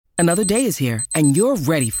Another day is here, and you're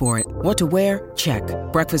ready for it. What to wear? Check.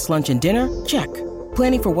 Breakfast, lunch, and dinner? Check.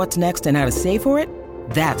 Planning for what's next and how to save for it?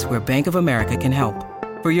 That's where Bank of America can help.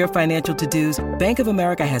 For your financial to-dos, Bank of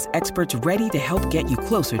America has experts ready to help get you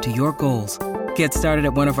closer to your goals. Get started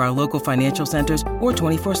at one of our local financial centers or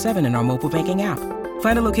 24/7 in our mobile banking app.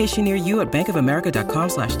 Find a location near you at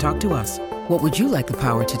bankofamerica.com/talktous. What would you like the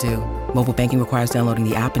power to do? Mobile banking requires downloading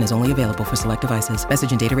the app and is only available for select devices.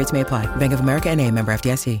 Message and data rates may apply. Bank of America N.A., member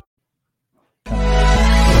FDIC.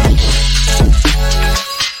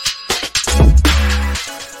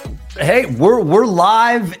 Hey, we're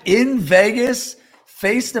live in Vegas,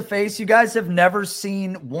 face to face. You guys have never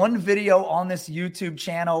seen one video on this YouTube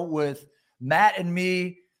channel with Matt and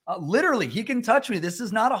me. Literally, he can touch me. This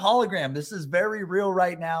is not a hologram. This is very real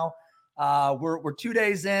right now. We're 2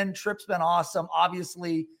 days in. Trip's been awesome.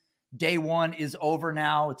 Obviously, day one is over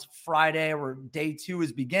now. It's Friday, where day two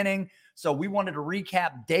is beginning. So we wanted to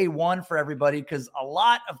recap day one for everybody because a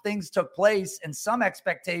lot of things took place and some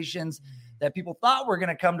expectations that people thought were going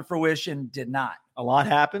to come to fruition did not. A lot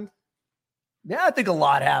happened? Yeah, I think a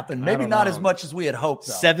lot happened. Maybe not as much as we had hoped,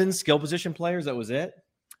 though. 7 skill position players, that was it?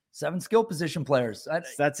 7 skill position players.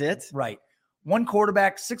 That's it? Right. 1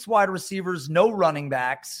 quarterback, 6 wide receivers, no running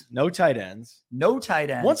backs. No tight ends. No tight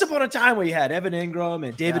ends. Once upon a time, we had Evan Ingram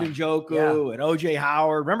and David Njoku and O.J.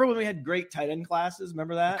 Howard. Remember when we had great tight end classes?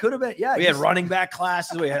 Remember that? Could have been, yeah. We had running back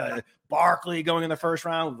classes. We had Barkley going in the first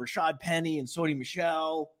round with Rashad Penny and Sony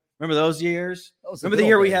Michel. Remember those years? Remember the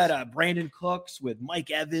year we had Brandon Cooks with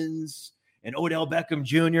Mike Evans and Odell Beckham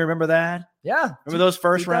Jr.? Remember that? Yeah. Remember those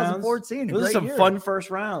first rounds? 2014. Those are some fun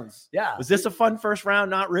first rounds. Yeah. Was this a fun first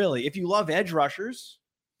round? Not really. If you love edge rushers,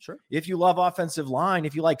 sure. If you love offensive line,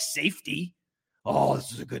 if you like safety,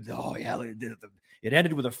 this is a good. Oh yeah, it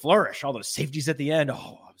ended with a flourish. All those safeties at the end. I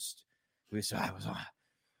was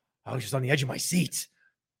just on the edge of my seat.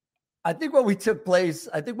 I think what we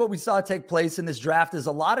saw take place in this draft is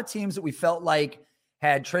a lot of teams that we felt like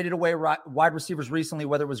had traded away wide receivers recently,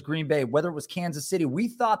 whether it was Green Bay, whether it was Kansas City. We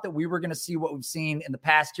thought that we were going to see what we've seen in the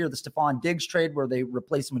past year, the Stephon Diggs trade, where they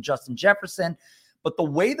replaced him with Justin Jefferson. But the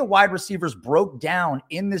way the wide receivers broke down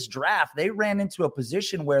in this draft, they ran into a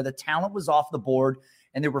position where the talent was off the board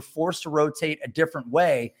and they were forced to rotate a different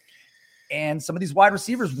way. And some of these wide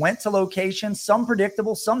receivers went to locations, some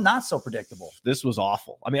predictable, some not so predictable. This was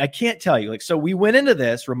awful. I mean, I can't tell you. So we went into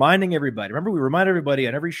this reminding everybody. Remember, we remind everybody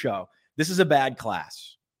on every show, this is a bad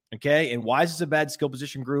class, okay? And why is this a bad skill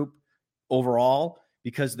position group overall?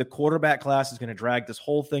 Because the quarterback class is going to drag this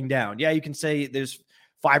whole thing down. Yeah, you can say there's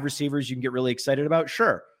 5 receivers you can get really excited about,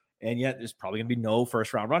 sure. And yet there's probably going to be no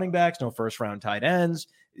first-round running backs, no first-round tight ends.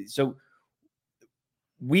 So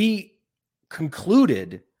we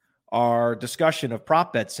concluded our discussion of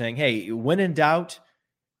prop bets saying, hey, when in doubt,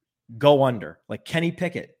 go under. Like Kenny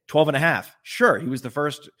Pickett, 12.5. Sure, he was the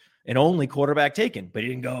first and only quarterback taken, but he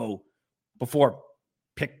didn't go before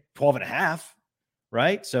pick 12.5,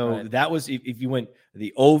 right? So that was, if you went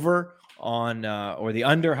the over on, or the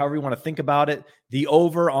under, however you want to think about it, the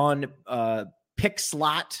over on pick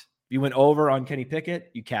slot, if you went over on Kenny Pickett,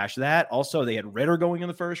 you cash that. Also, they had Ritter going in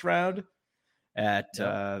the first round at,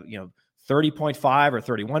 30.5 or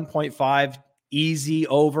 31.5, easy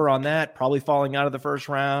over on that, probably falling out of the first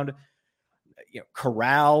round.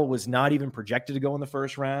 Corral was not even projected to go in the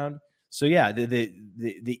first round. So yeah,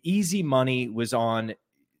 the easy money was on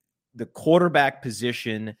the quarterback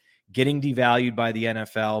position getting devalued by the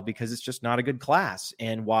NFL because it's just not a good class.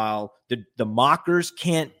 And while the mockers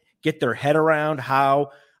can't get their head around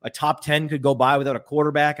how a top 10 could go by without a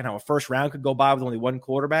quarterback and how a first round could go by with only one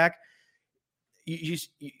quarterback,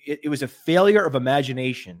 it was a failure of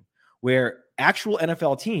imagination where actual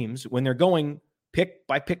NFL teams, when they're going pick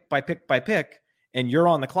by pick by pick by pick, and you're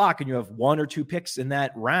on the clock and you have 1 or 2 picks in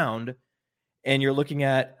that round, and you're looking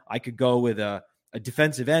at, I could go with a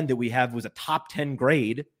defensive end that we have was a top 10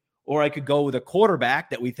 grade, or I could go with a quarterback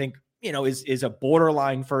that we think, is a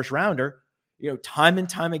borderline first rounder. Time and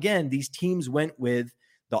time again, these teams went with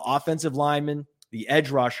the offensive lineman, the edge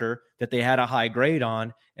rusher that they had a high grade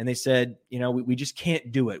on. And they said, we just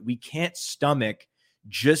can't do it. We can't stomach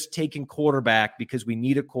just taking quarterback because we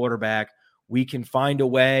need a quarterback. We can find a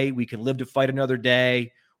way. We can live to fight another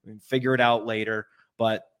day. We can figure it out later.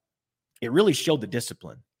 But it really showed the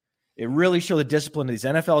discipline. It really showed the discipline. These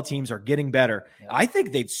NFL teams are getting better. Yeah. I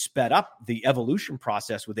think they've sped up the evolution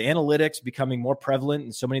process with the analytics becoming more prevalent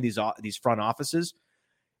in so many of these front offices.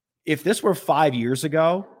 If this were 5 years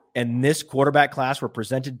ago and this quarterback class were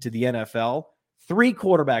presented to the NFL, 3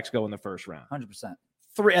 quarterbacks go in the first round. 100%.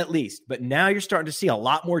 3 at least. But now you're starting to see a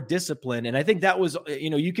lot more discipline. And I think that was,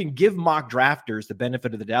 you can give mock drafters the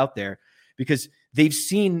benefit of the doubt there because they've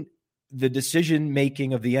seen the decision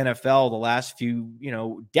making of the NFL the last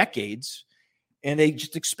few, decades. And they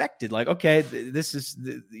just expected, like, okay, this is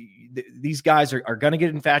these guys are going to get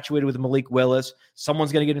infatuated with Malik Willis.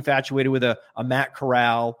 Someone's going to get infatuated with a Matt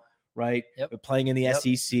Corral, right? Yep. Playing in the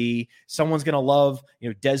SEC. Someone's going to love,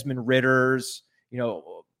 Desmond Ritter's,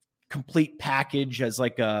 complete package as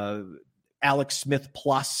like a Alex Smith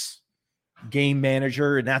plus game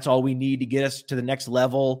manager. And that's all we need to get us to the next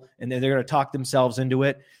level. And then they're going to talk themselves into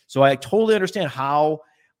it. So I totally understand how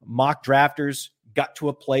mock drafters got to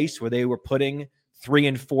a place where they were putting 3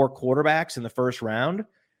 and 4 quarterbacks in the first round,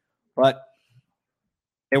 but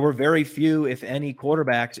there were very few, if any,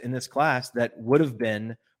 quarterbacks in this class that would have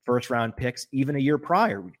been first round picks even a year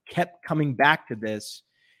prior. We kept coming back to this,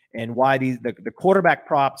 and why the quarterback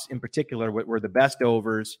props in particular were the best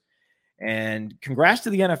overs. And congrats to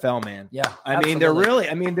the NFL, man. Yeah, I mean,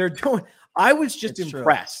 they're doing. I was just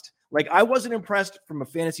impressed. True. Like, I wasn't impressed from a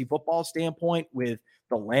fantasy football standpoint with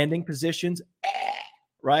the landing positions,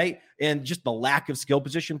 right? And just the lack of skill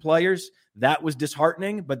position players. That was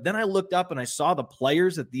disheartening. But then I looked up and I saw the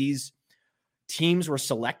players that these teams were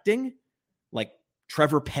selecting, like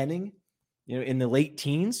Trevor Penning, in the late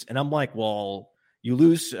teens. And I'm like, well, you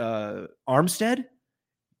lose Armstead,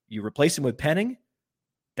 you replace him with Penning.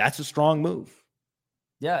 That's a strong move.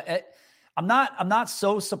 Yeah. I'm not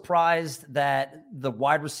so surprised that the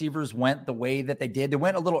wide receivers went the way that they did. They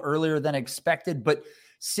went a little earlier than expected, but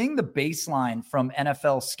seeing the baseline from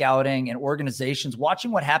NFL scouting and organizations,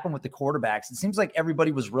 watching what happened with the quarterbacks, it seems like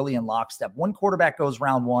everybody was really in lockstep. One quarterback goes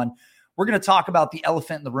round 1. We're going to talk about the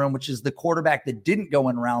elephant in the room, which is the quarterback that didn't go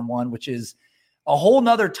in round 1, which is a whole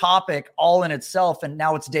nother topic all in itself. And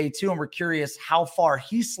now it's day 2, and we're curious how far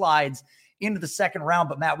he slides into the second round.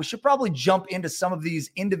 But Matt, we should probably jump into some of these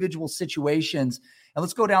individual situations, and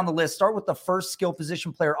let's go down the list. Start with the first skill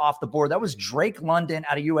position player off the board. That was Drake London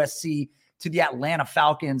out of USC to the Atlanta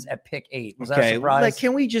Falcons at pick 8. Was that a surprise? Like,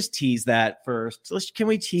 can we just tease that first? Can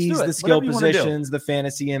we tease the skill positions, the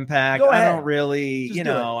fantasy impact? I don't really, just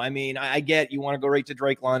I mean, I get you want to go right to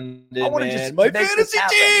Drake London. I want to just my fantasy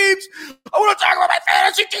teams. I want to talk about my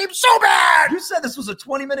fantasy teams so bad. You said this was a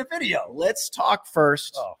 20-minute video. Let's talk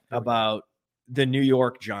first about the New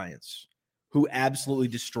York Giants, who absolutely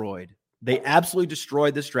destroyed. They absolutely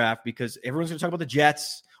destroyed this draft because everyone's going to talk about the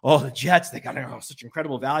Jets. Oh, the Jets, they got such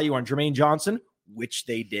incredible value on Jermaine Johnson, which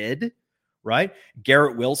they did, right?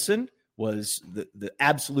 Garrett Wilson was the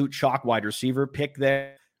absolute chalk wide receiver pick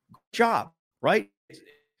there. Good job, right?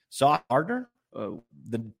 Sauce Gardner,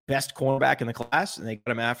 the best cornerback in the class, and they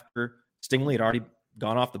got him after Stingley had already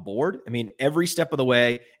gone off the board. I mean, every step of the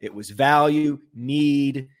way, it was value,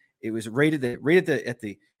 need. It was rated at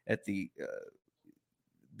the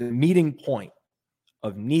meeting point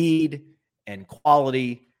of need and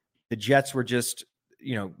quality. The Jets were just,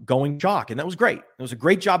 going chalk, and that was great. It was a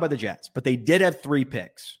great job by the Jets, but they did have 3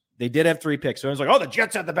 picks. So it was like, oh, the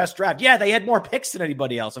Jets had the best draft. Yeah, they had more picks than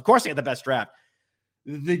anybody else. Of course they had the best draft.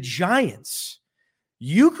 The Giants,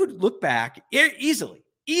 you could look back easily,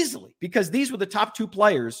 because these were the top 2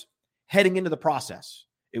 players heading into the process.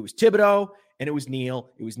 It was Thibodeau and it was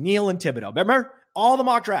Neal. It was Neal and Thibodeau. Remember all the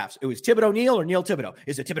mock drafts? It was Thibodeau Neal or Neal Thibodeau.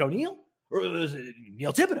 Is it Thibodeau Neal or is it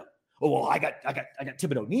Neal Thibodeau? Oh, well, I got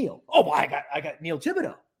Thibodeau Neal. Oh, well, I got Neal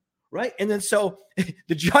Thibodeau, right? And then so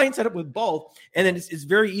the Giants ended up with both. And then it's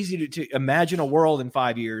very easy to imagine a world in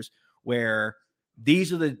 5 years where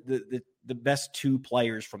these are the best 2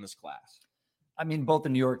 players from this class. I mean, both the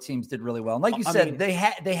New York teams did really well. And like you said, they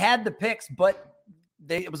had the picks, but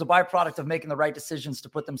it was a byproduct of making the right decisions to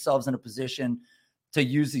put themselves in a position to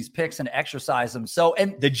use these picks and exercise them. So,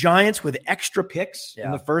 and the Giants with extra picks in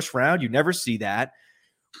the first round, you never see that.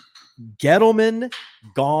 Gettleman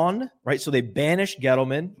gone, right? So they banished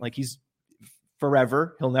Gettleman, like he's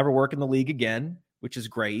forever. He'll never work in the league again, which is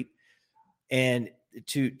great. And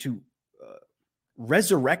to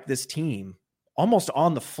resurrect this team almost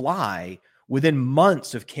on the fly within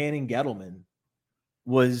months of canning Gettleman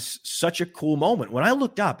was such a cool moment. When I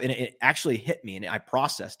looked up and it actually hit me and I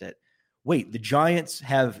processed it. Wait, the Giants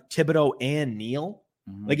have Thibodeau and Neal?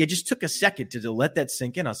 Mm-hmm. Like, it just took a second to let that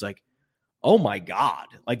sink in. I was like, oh my God,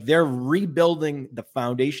 like they're rebuilding the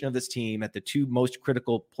foundation of this team at the 2 most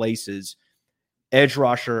critical places, edge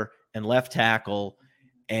rusher and left tackle.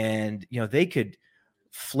 And, they could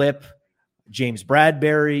flip James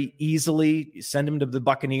Bradbury easily, send him to the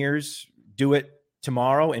Buccaneers, do it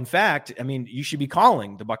tomorrow. In fact, I mean, you should be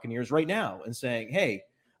calling the Buccaneers right now and saying, hey,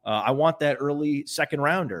 I want that early second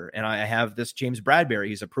rounder. And I have this James Bradbury.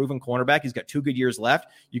 He's a proven cornerback. He's got 2 good years left.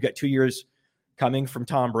 You got 2 years coming from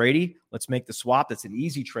Tom Brady. Let's make the swap. That's an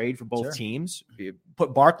easy trade for both Sure. teams. You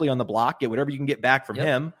put Barkley on the block, get whatever you can get back from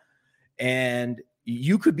him, and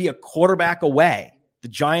you could be a quarterback away. The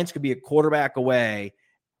Giants could be a quarterback away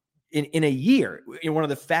in a year, in one of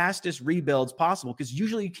the fastest rebuilds possible, because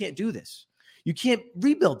usually you can't do this. You can't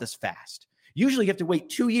rebuild this fast. Usually you have to wait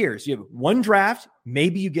 2 years. You have one draft,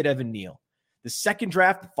 maybe you get Evan Neal. The second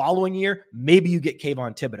draft, the following year, maybe you get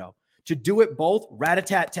Kayvon Thibodeau. To do it both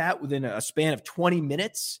rat-a-tat-tat within a span of 20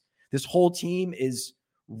 minutes, this whole team is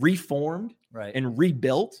reformed and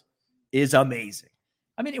rebuilt is amazing.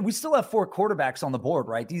 I mean, we still have 4 quarterbacks on the board,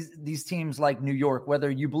 right? These teams like New York, whether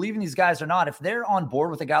you believe in these guys or not, if they're on board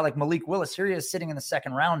with a guy like Malik Willis, here he is sitting in the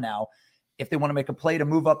second round now. If they want to make a play to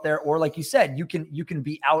move up there, or like you said, you can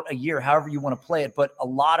be out a year, however you want to play it, but a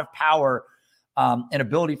lot of power and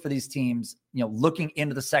ability for these teams, looking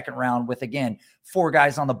into the second round with, again, 4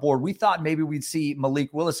 guys on the board. We thought maybe we'd see Malik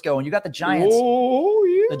Willis go, and you got the Giants. Oh,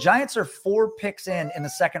 yeah. The Giants are 4 picks in the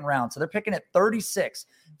second round. So they're picking at 36.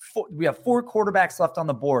 We have 4 quarterbacks left on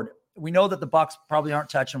the board. We know that the Bucs probably aren't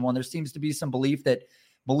touching one. There seems to be some belief that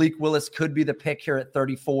Malik Willis could be the pick here at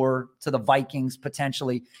 34 to the Vikings,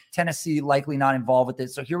 potentially. Tennessee likely not involved with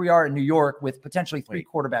it. So here we are in New York with potentially 3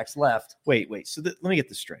 quarterbacks left. Wait. So let me get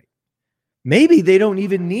this straight. Maybe they don't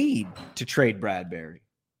even need to trade Bradbury.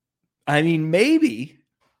 I mean, maybe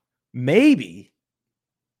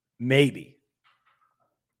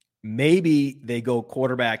they go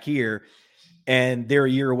quarterback here and they're a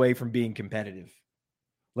year away from being competitive.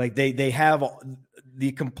 Like they have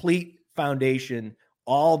the complete foundation,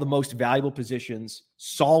 all the most valuable positions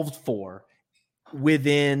solved for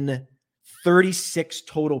within 36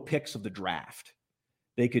 total picks of the draft.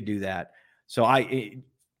 They could do that. So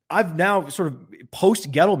I've now sort of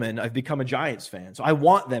post Gettleman, I've become a Giants fan. So I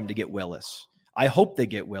want them to get Willis. I hope they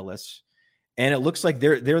get Willis. And it looks like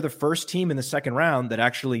they're the first team in the second round that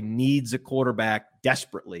actually needs a quarterback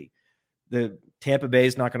desperately. The Tampa Bay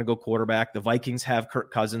is not going to go quarterback. The Vikings have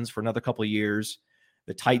Kirk Cousins for another couple of years.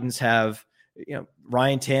 The Titans have,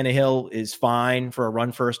 Ryan Tannehill is fine for a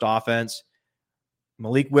run-first offense.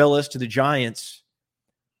 Malik Willis to the Giants,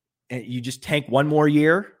 and you just tank one more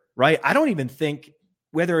year, right? I don't even think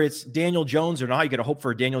whether it's Daniel Jones or not, you got to hope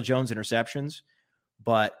for Daniel Jones interceptions.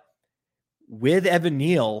 But with Evan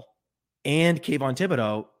Neal and Kayvon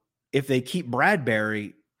Thibodeau, if they keep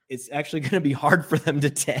Bradbury, it's actually going to be hard for them to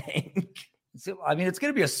tank. So, I mean, it's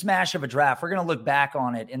going to be a smash of a draft. We're going to look back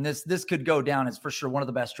on it, and this could go down as for sure one of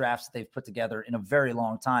the best drafts that they've put together in a very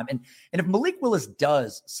long time. And if Malik Willis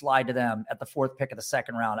does slide to them at the 4th pick of the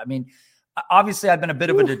second round, I mean, obviously I've been a bit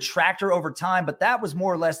of a detractor over time, but that was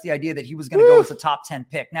more or less the idea that he was going to go as a top 10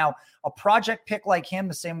 pick. Now, a project pick like him,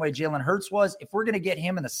 the same way Jalen Hurts was, if we're going to get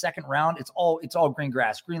him in the second round, it's all green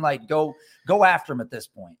grass, green light, go after him at this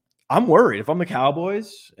point. I'm worried. If I'm the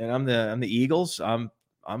Cowboys and I'm the Eagles, I'm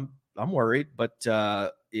worried. But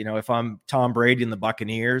if I'm Tom Brady and the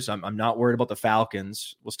Buccaneers, I'm not worried about the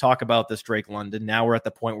Falcons. Let's talk about this Drake London. Now we're at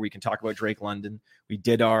the point where we can talk about Drake London. We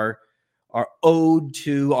did our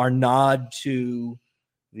nod to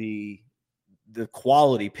the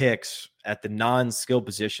quality picks at the non-skill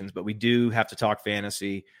positions, but we do have to talk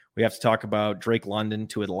fantasy. We have to talk about Drake London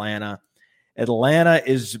to Atlanta. Atlanta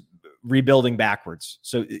is rebuilding backwards.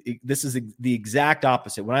 So this is the exact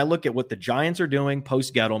opposite. When I look at what the Giants are doing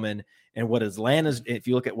post Gettleman and what if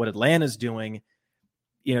you look at what Atlanta's doing,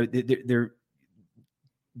 they're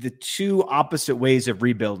the two opposite ways of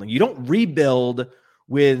rebuilding. You don't rebuild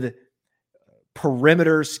with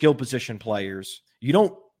perimeter skill position players. You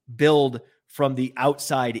don't build from the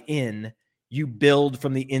outside in, you build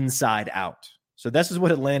from the inside out. So this is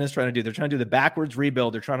what Atlanta's trying to do. They're trying to do the backwards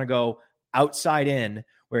rebuild. They're trying to go outside in,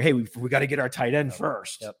 where, hey, we got to get our tight end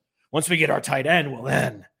first. Yep. Once we get our tight end, well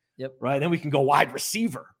then, right, then we can go wide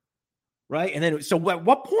receiver, right? And then, so at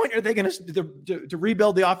what point are they going to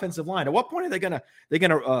rebuild the offensive line? At what point are they going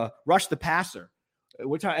to rush the passer?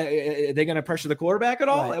 What time are they going to pressure the quarterback at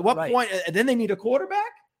all? Right, at what point? Then they need a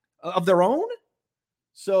quarterback of their own.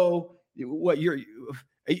 So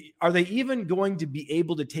are they even going to be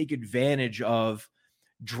able to take advantage of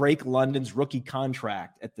Drake London's rookie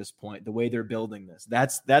contract at this point, the way they're building this?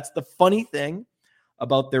 That's the funny thing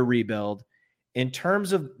about their rebuild. In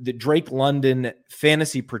terms of the Drake London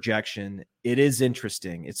fantasy projection, it is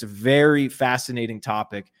interesting. It's a very fascinating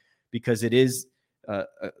topic because it is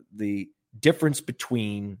the difference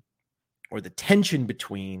between, or the tension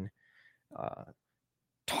between,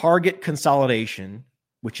 target consolidation,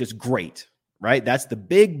 which is great, right? That's the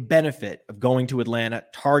big benefit of going to Atlanta,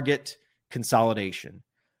 target consolidation.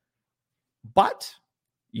 But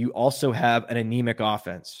you also have an anemic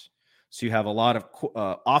offense. So you have a lot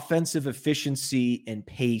of offensive efficiency and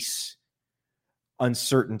pace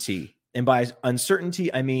uncertainty. And by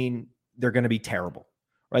uncertainty, I mean they're going to be terrible,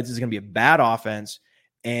 right? This is going to be a bad offense.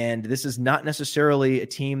 And this is not necessarily a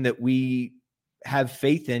team that we have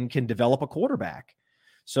faith in can develop a quarterback.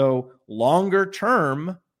 So longer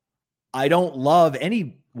term, I don't love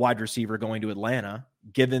any wide receiver going to Atlanta,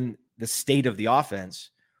 given the state of the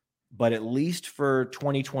offense. But at least for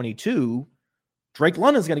 2022, Drake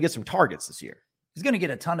London's going to get some targets this year. He's going to get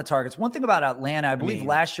a ton of targets. One thing about Atlanta, I believe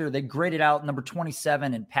last year they graded out number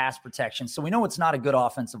 27 in pass protection. So we know it's not a good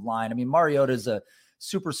offensive line. I mean, Mariota is a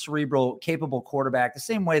super cerebral, capable quarterback, the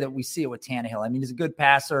same way that we see it with Tannehill. I mean, he's a good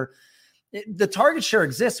passer. The target share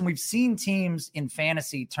exists, and we've seen teams in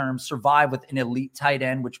fantasy terms survive with an elite tight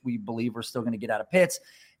end, which we believe we're still going to get out of Pitts,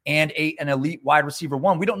 and an elite wide receiver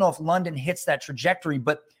one. We don't know if London hits that trajectory,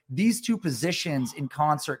 but these two positions in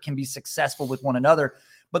concert can be successful with one another.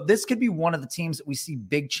 But this could be one of the teams that we see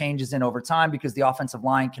big changes in over time because the offensive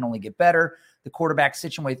line can only get better. The quarterback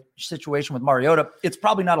situation with Mariota, it's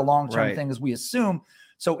probably not a long-term thing as we assume,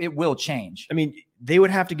 so it will change. I mean, they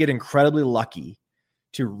would have to get incredibly lucky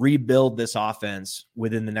to rebuild this offense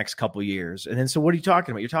within the next couple of years. And then, so what are you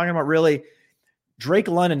talking about? You're talking about really Drake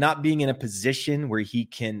London not being in a position where he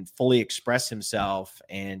can fully express himself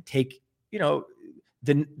and take, the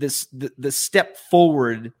step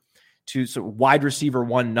forward to sort of wide receiver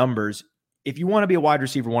one numbers. If you want to be a wide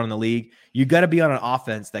receiver one in the league, you got to be on an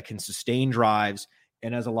offense that can sustain drives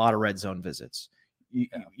and has a lot of red zone visits. You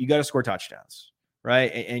got to score touchdowns.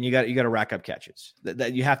 Right. And you got to rack up catches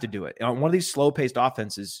that you have to do it. And on one of these slow paced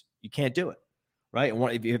offenses, you can't do it. Right. And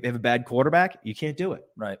if you have a bad quarterback, you can't do it.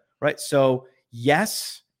 Right. Right. So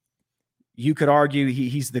yes, you could argue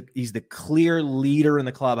he's the clear leader in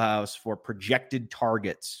the clubhouse for projected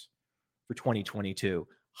targets for 2022.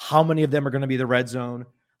 How many of them are going to be the red zone?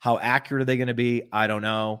 How accurate are they going to be? I don't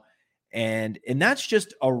know. And that's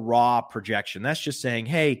just a raw projection. That's just saying,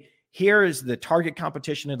 hey, here is the target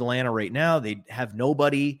competition in Atlanta right now. They have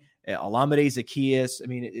nobody. Olamide Zaccheaus. I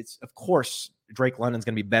mean, it's, of course, Drake London's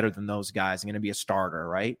going to be better than those guys and going to be a starter,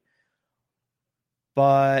 right?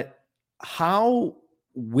 But how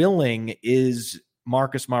willing is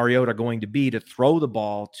Marcus Mariota going to be to throw the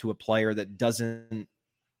ball to a player that doesn't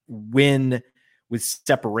win with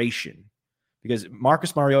separation? Because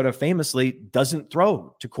Marcus Mariota famously doesn't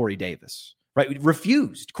throw to Corey Davis, right?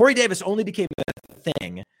 Refused. Corey Davis only became a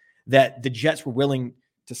thing that the Jets were willing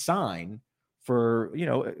to sign for,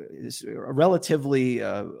 a relatively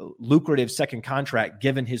lucrative second contract,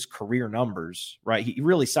 given his career numbers, right? He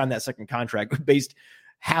really signed that second contract based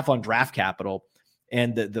half on draft capital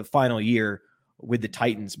and the final year with the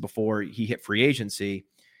Titans before he hit free agency.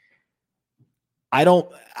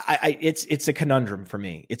 It's a conundrum for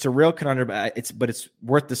me. It's a real conundrum, but it's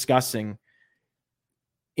worth discussing.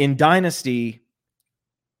 In Dynasty,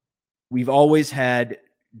 we've always had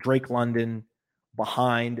Drake London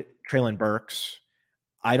behind Treylon Burks.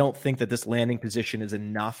 I don't think that this landing position is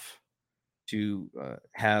enough to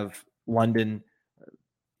have London,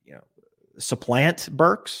 supplant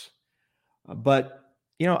Burks. But,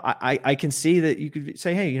 I can see that you could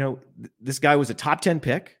say, hey, this guy was a top 10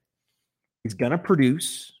 pick. He's going to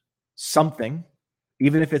produce something,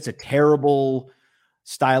 even if it's a terrible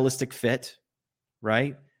stylistic fit,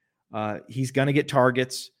 right? He's going to get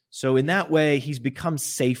targets. So in that way, he's become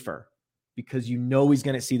safer because he's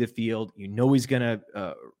going to see the field. He's going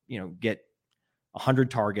to, get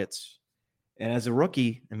 100 targets. And as a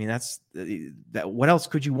rookie, I mean, that's that. What else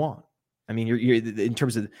could you want? I mean, you're in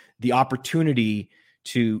terms of the opportunity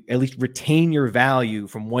to at least retain your value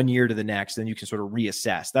from one year to the next, then you can sort of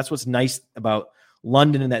reassess. That's what's nice about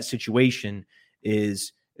London in that situation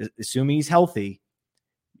is, assuming he's healthy,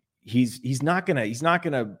 he's not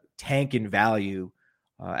gonna tank in value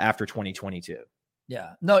after 2022.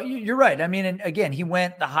 Yeah, no, you're right. I mean, and again, he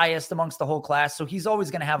went the highest amongst the whole class, so he's always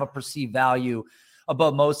going to have a perceived value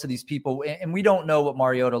above most of these people. And we don't know what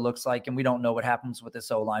Mariota looks like, and we don't know what happens with this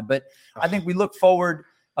O-line. But I think we look forward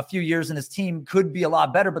a few years and his team could be a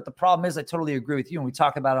lot better. But the problem is, I totally agree with you, and we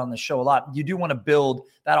talk about it on the show a lot. You do want to build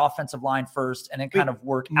that offensive line first and then kind of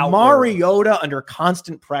work out. Mariota under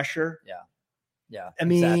constant pressure. Yeah. I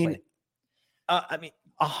mean,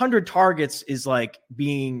 100 targets is like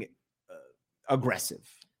being aggressive,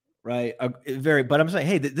 right? But I'm saying,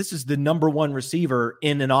 hey, this is the number one receiver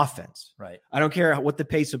in an offense, right? I don't care what the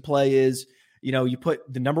pace of play is. You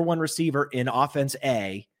put the number one receiver in offense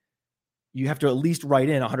A, you have to at least write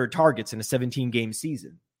in 100 targets in a 17-game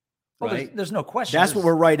season, right? Well, there's no question. That's what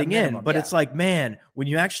we're writing in. But it's like, man, when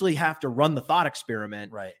you actually have to run the thought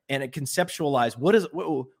experiment, right, and conceptualize what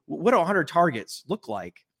do 100 targets look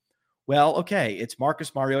like? Well, okay, it's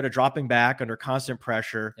Marcus Mariota dropping back under constant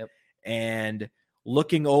pressure and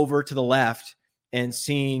looking over to the left and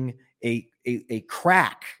seeing a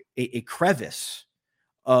crack, a crevice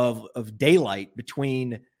of daylight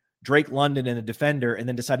between Drake London and a defender, and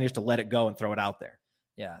then deciding just to let it go and throw it out there.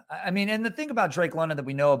 Yeah. I mean, and the thing about Drake London that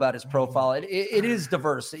we know about his profile, it is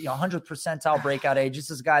diverse. 100th percentile breakout age.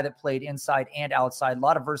 This is a guy that played inside and outside, a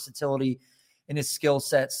lot of versatility in his skill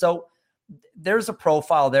set. So there's a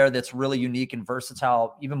profile there that's really unique and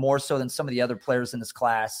versatile, even more so than some of the other players in this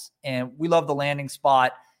class. And we love the landing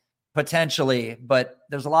spot potentially, but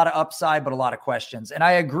there's a lot of upside, but a lot of questions. And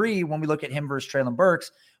I agree when we look at him versus Treylon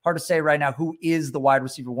Burks, hard to say right now who is the wide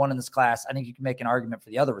receiver one in this class. I think you can make an argument for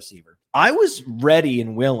the other receiver. I was ready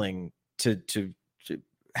and willing to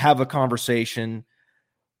have a conversation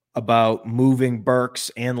about moving Burks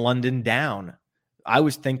and London down. I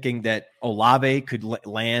was thinking that Olave could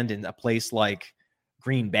land in a place like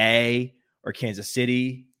Green Bay or Kansas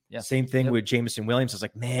City. Yeah. Same thing with Jameson Williams. I was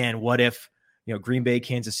like, man, what if, Green Bay,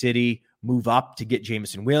 Kansas City move up to get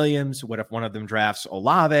Jameson Williams? What if one of them drafts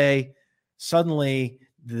Olave? Suddenly,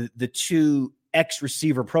 the two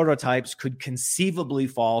X-receiver prototypes could conceivably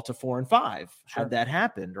fall to 4 and 5 had that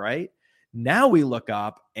happened, right? Now we look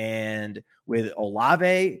up, and with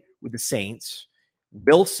Olave with the Saints,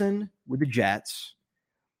 Wilson with the Jets,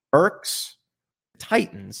 Burks,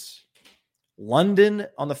 Titans, London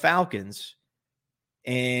on the Falcons,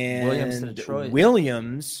 and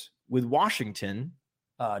Williams with Washington.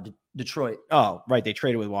 Detroit. Oh, right. They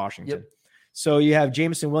traded with Washington. So you have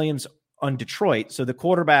Jameson Williams on Detroit. So the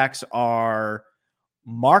quarterbacks are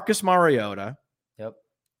Marcus Mariota.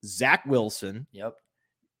 Zach Wilson.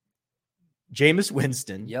 Jameis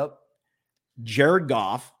Winston. Jared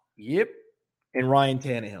Goff. And Ryan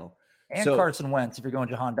Tannehill. And Carson Wentz, if you're going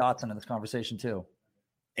Jahan Dotson in this conversation too.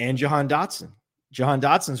 And Jahan Dotson. Jahan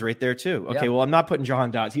Dotson's right there too. Okay, well, I'm not putting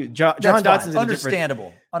Jahan Dotson. Jahan Dotson's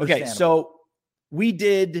understandable. Okay, so we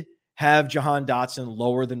did have Jahan Dotson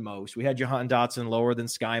lower than most. We had Jahan Dotson lower than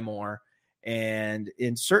Sky Moore. And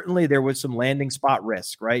certainly there was some landing spot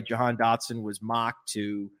risk, right? Jahan Dotson was mocked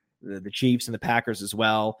to the Chiefs and the Packers as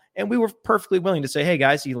well. And we were perfectly willing to say, hey,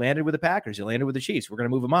 guys, he landed with the Packers. He landed with the Chiefs. We're going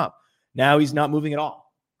to move him up. Now he's not moving at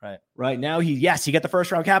all. Right now, he got the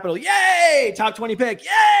first round capital. Yay! Top 20 pick.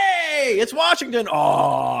 Yay! It's Washington.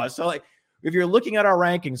 Oh, so like if you're looking at our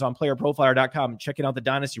rankings on playerprofiler.com and checking out the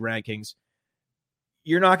dynasty rankings,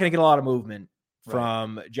 you're not going to get a lot of movement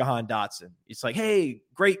from Jahan Dotson. It's like, hey,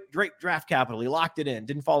 great draft capital. He locked it in,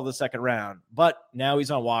 didn't fall to the second round, but now he's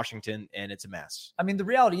on Washington and it's a mess. I mean, the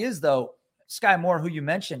reality is though, Sky Moore, who you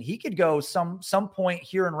mentioned, he could go some point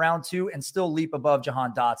here in round 2 and still leap above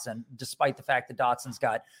Jahan Dotson, despite the fact that Dotson's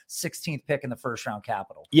got 16th pick in the first round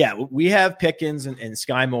capital. Yeah, we have Pickens and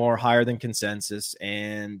Sky Moore higher than consensus.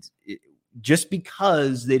 And just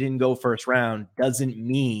because they didn't go first round doesn't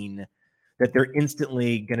mean that they're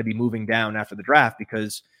instantly going to be moving down after the draft,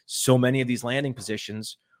 because so many of these landing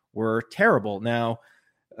positions were terrible. Now,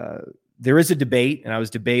 there is a debate, and I was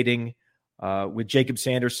debating with Jacob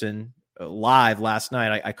Sanderson live last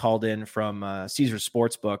night. I called in from Caesars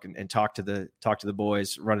Sportsbook and talked to the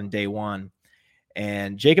boys running day one.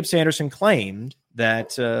 And Jacob Sanderson claimed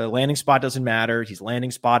that landing spot doesn't matter. He's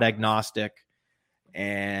landing spot agnostic.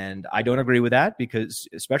 And I don't agree with that, because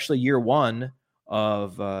especially year one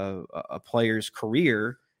of a player's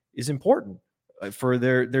career is important for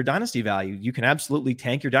their dynasty value. You can absolutely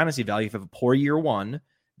tank your dynasty value. If you have a poor year one,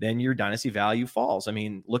 then your dynasty value falls. I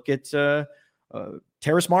mean, look at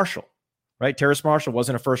Terrace Marshall, right? Terrace Marshall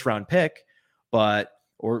wasn't a first round pick,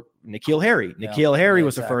 or N'Keal Harry. N'Keal Harry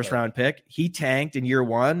was a first round pick. He tanked in year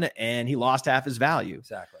one and he lost half his value.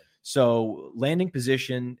 Exactly. So landing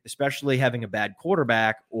position, especially having a bad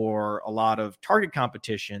quarterback or a lot of target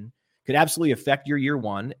competition, could absolutely affect your year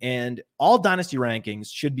one. And all dynasty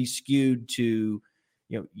rankings should be skewed to,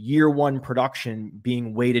 year one production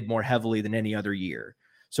being weighted more heavily than any other year.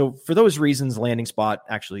 So for those reasons, landing spot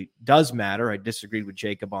actually does matter. I disagreed with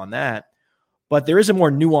Jacob on that. But there is a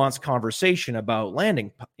more nuanced conversation about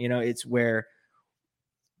landing. It's where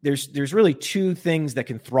there's really two things that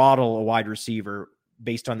can throttle a wide receiver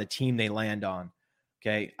based on the team they land on.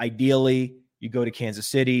 Okay. Ideally, you go to Kansas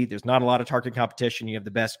City. There's not a lot of target competition. You have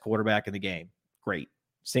the best quarterback in the game. Great.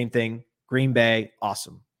 Same thing. Green Bay.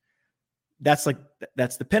 Awesome. That's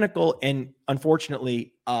the pinnacle. And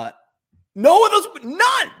unfortunately, no of those,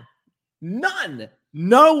 none.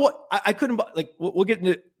 No, I couldn't, we'll get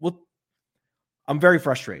into, I'm very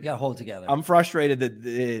frustrated. You got to hold it together. I'm frustrated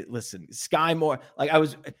that, listen, Sky Moore, I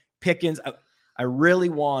was Pickens. I really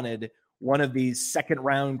wanted one of these second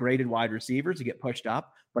round graded wide receivers to get pushed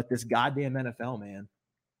up, but this goddamn NFL, man,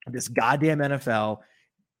 this goddamn NFL,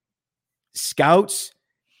 scouts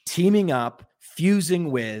teaming up,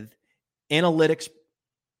 fusing with analytics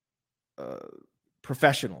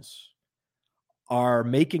professionals are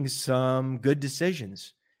making some good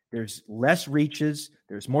decisions. There's less reaches.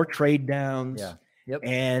 There's more trade downs. Yeah. Yep.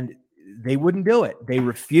 And they wouldn't do it. They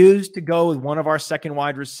refused to go with one of our second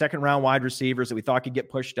round wide receivers that we thought could get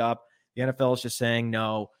pushed up. The NFL is just saying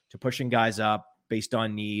no to pushing guys up based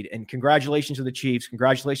on need. And congratulations to the Chiefs.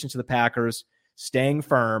 Congratulations to the Packers staying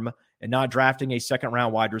firm and not drafting a second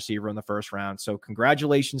round wide receiver in the first round. So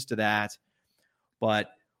congratulations to that. But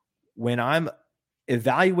when I'm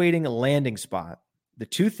evaluating a landing spot, the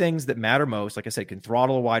two things that matter most, like I said, can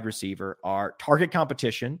throttle a wide receiver, are target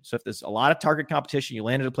competition. So if there's a lot of target competition, you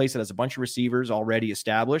land at a place that has a bunch of receivers already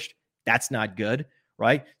established, that's not good,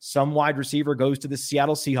 right? Some wide receiver goes to the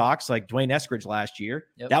Seattle Seahawks, like Dwayne Eskridge last year.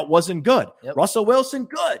 Yep. That wasn't good. Yep. Russell Wilson,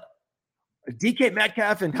 good. DK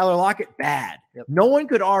Metcalf and Tyler Lockett, bad. Yep. No one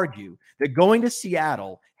could argue that going to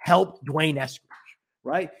Seattle helped Dwayne Eskridge,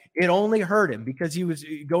 right? It only hurt him because he was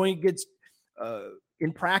going against,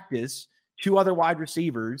 in practice, two other wide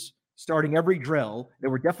receivers starting every drill that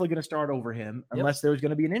were definitely going to start over him unless there was going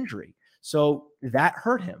to be an injury. So that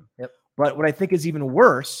hurt him. Yep. But what I think is even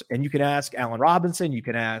worse, and you can ask Allen Robinson, you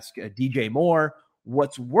can ask DJ Moore,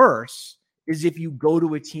 what's worse is if you go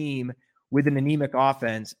to a team with an anemic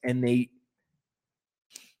offense and they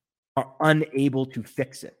are unable to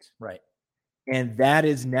fix it. Right. And that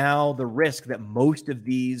is now the risk that most of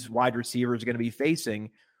these wide receivers are going to be facing,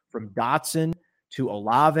 from Dotson to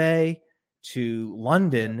Olave to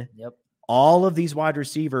London. Yep. All of these wide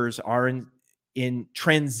receivers are in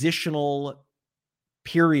transitional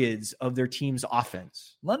periods of their team's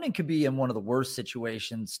offense. London could be in one of the worst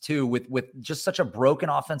situations too, with just such a broken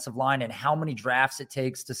offensive line and how many drafts it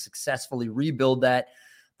takes to successfully rebuild that,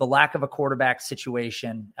 the lack of a quarterback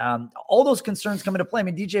situation. All those concerns come into play. I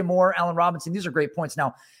mean, DJ Moore, Allen Robinson, these are great points.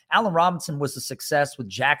 Now, Allen Robinson was a success with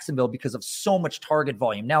Jacksonville because of so much target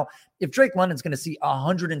volume. Now, if Drake London's going to see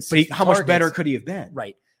 160 how much better could he have been?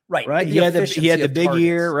 Right. He had the big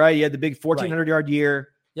year, right? He had the big 1,400 yard year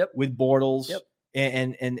with Bortles. Yep.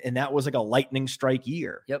 And that was like a lightning strike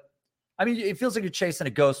year. Yep. I mean, it feels like you're chasing a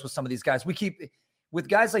ghost with some of these guys. With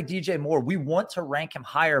guys like DJ Moore, we want to rank him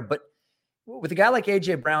higher, but with a guy like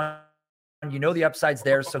AJ Brown, you know the upside's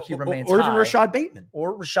there, so he remains or even high. Rashad Bateman.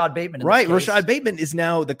 Right. Rashad Bateman is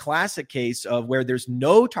now the classic case of where there's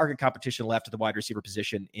no target competition left at the wide receiver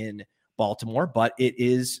position in Baltimore, but it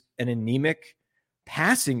is an anemic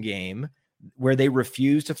passing game where they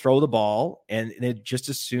refuse to throw the ball and they just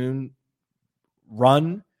as soon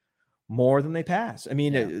run more than they pass. I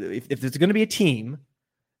mean, if there's going to be a team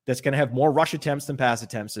that's going to have more rush attempts than pass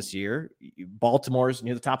attempts this year, Baltimore's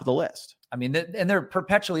near the top of the list. I mean, and they're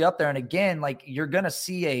perpetually up there. And again, like, you're going to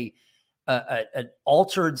see an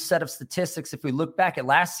altered set of statistics if we look back at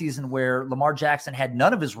last season, where Lamar Jackson had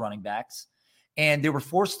none of his running backs and they were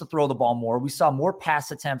forced to throw the ball more. We saw more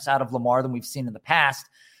pass attempts out of Lamar than we've seen in the past.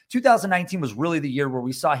 2019 was really the year where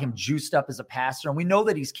we saw him juiced up as a passer, and we know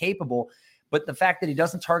that he's capable. But the fact that he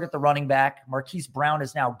doesn't target the running back, Marquise Brown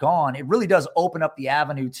is now gone. It really does open up the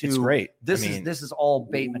avenue to. It's great. This is all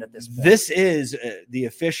Bateman at this point. This is the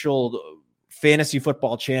official fantasy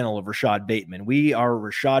football channel of Rashad Bateman. We are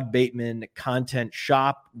a Rashad Bateman content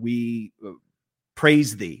shop. We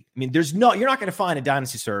praise thee. I mean, you're not going to find a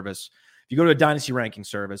dynasty service. If you go to a dynasty ranking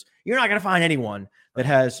service, you're not going to find anyone that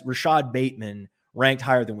has Rashad Bateman ranked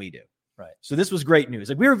higher than we do. Right. So this was great news.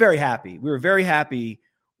 Like, we were very happy. We were very happy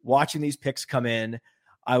watching these picks come in.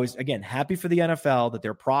 I was, again, happy for the NFL that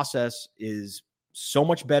their process is so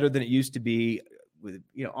much better than it used to be, with,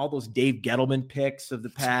 all those Dave Gettleman picks of the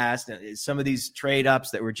past and some of these trade ups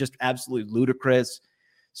that were just absolutely ludicrous.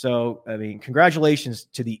 So, I mean, congratulations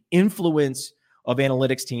to the influence of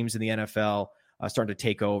analytics teams in the NFL starting to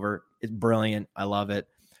take over. It's brilliant. I love it.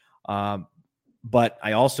 But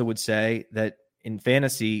I also would say that in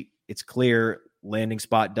fantasy, it's clear landing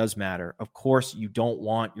spot does matter. Of course, you don't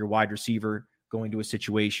want your wide receiver going to a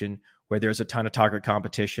situation where there's a ton of target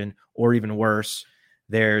competition, or even worse,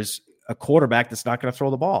 there's a quarterback that's not going to throw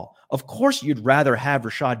the ball. Of course, you'd rather have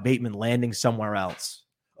Rashad Bateman landing somewhere else.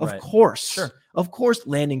 Of course. Sure. Of course,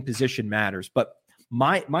 landing position matters. But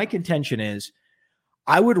my contention is,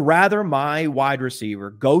 I would rather my wide receiver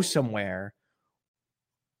go somewhere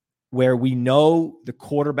where we know the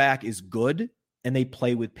quarterback is good and they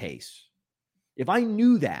play with pace. If I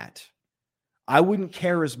knew that, I wouldn't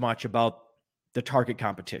care as much about the target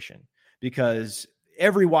competition, because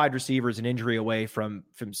every wide receiver is an injury away from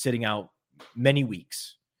sitting out many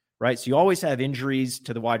weeks, right? So you always have injuries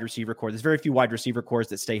to the wide receiver core. There's very few wide receiver cores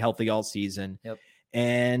that stay healthy all season. Yep.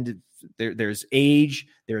 And there's age,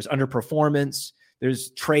 there's underperformance,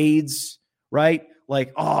 there's trades, right?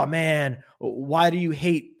 Like, oh man, why do you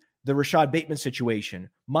hate the Rashad Bateman situation?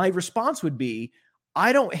 My response would be,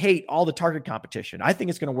 I don't hate all the target competition. I think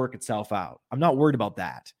it's going to work itself out. I'm not worried about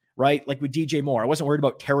that, right? Like with DJ Moore, I wasn't worried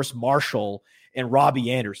about Terrace Marshall and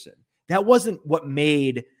Robbie Anderson. That wasn't what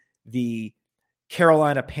made the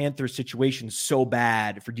Carolina Panthers situation so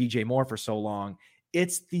bad for DJ Moore for so long.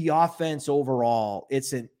 It's the offense overall.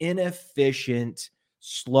 It's an inefficient,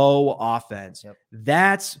 slow offense. Yep.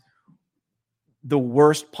 That's the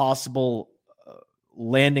worst possible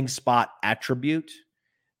landing spot attribute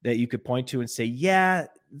that you could point to and say, yeah,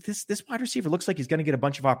 this wide receiver looks like he's going to get a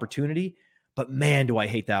bunch of opportunity, but man, do I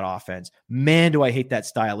hate that offense. Man, do I hate that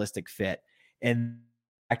stylistic fit. And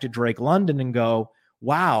back to Drake London and go,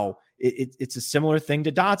 wow, it's a similar thing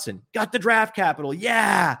to Dotson. Got the draft capital.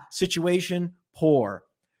 Yeah. Situation, poor.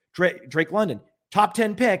 Drake London, top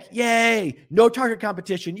 10 pick. Yay. No target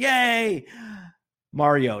competition. Yay.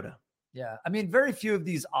 Mariota. Yeah. I mean, very few of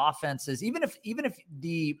these offenses, even if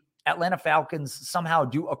the Atlanta Falcons somehow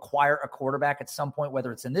do acquire a quarterback at some point,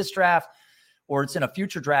 whether it's in this draft or it's in a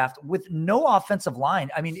future draft with no offensive line.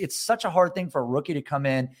 I mean, it's such a hard thing for a rookie to come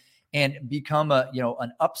in and become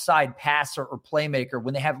an upside passer or playmaker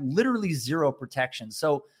when they have literally zero protection.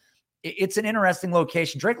 So it's an interesting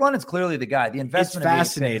location. Drake London's clearly the guy. The investment is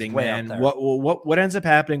fascinating, man. What ends up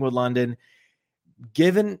happening with London,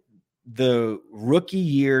 given the rookie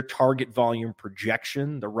year target volume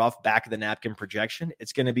projection, the rough back of the napkin projection,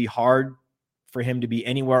 it's going to be hard for him to be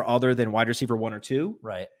anywhere other than wide receiver 1 or 2.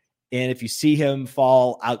 Right. And if you see him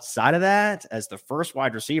fall outside of that as the first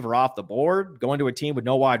wide receiver off the board, going to a team with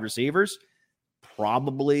no wide receivers,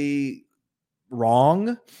 probably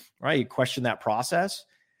wrong, right? You question that process.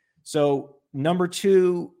 So number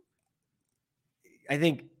 2, I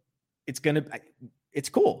think it's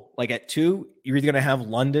cool. Like at 2, you're either going to have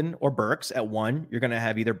London or Burks. At 1, you're going to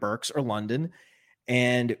have either Burks or London.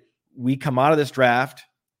 And we come out of this draft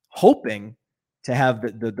hoping to have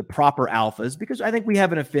the proper alphas, because I think we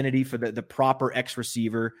have an affinity for the proper X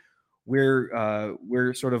receiver.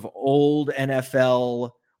 We're sort of old NFL,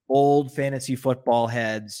 old fantasy football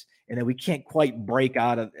heads, and then we can't quite break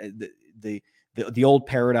out of the old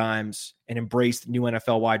paradigms and embrace the new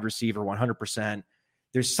NFL wide receiver 100%.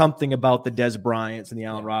 There's something about the Des Bryants and the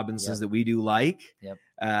Allen Robinsons that we do like,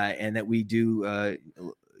 and that we do,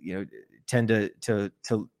 tend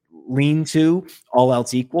to lean to, all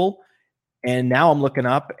else equal. And now I'm looking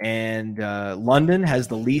up, and London has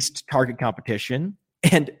the least target competition,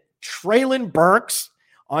 and Treylon Burks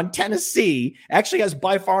on Tennessee actually has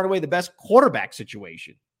by far and away the best quarterback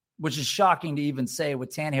situation, which is shocking to even say with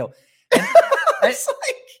Tannehill.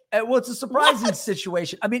 Well, it's a surprising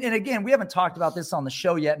situation. I mean, and again, we haven't talked about this on the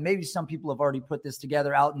show yet. Maybe some people have already put this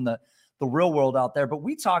together out in the real world out there, but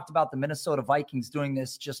we talked about the Minnesota Vikings doing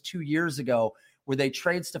this just 2 years ago, where they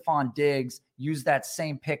trade Stephon Diggs, use that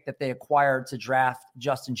same pick that they acquired to draft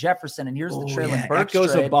Justin Jefferson. And here's the Treylon Burks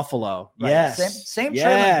goes trade. to Buffalo. Right? Yes. Same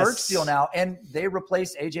Treylon Burks deal now. And they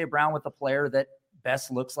replace A.J. Brown with a player that best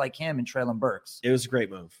looks like him in Treylon Burks. It was a great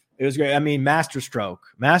move. It was great. I mean, masterstroke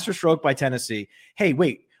by Tennessee. Hey,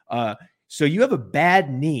 wait. So you have a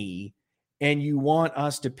bad knee and you want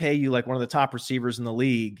us to pay you like one of the top receivers in the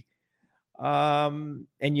league. And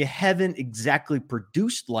you haven't exactly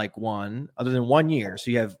produced like one other than 1 year.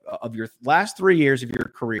 So you have of your last 3 years of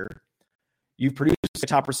your career, you've produced a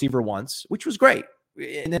top receiver once, which was great.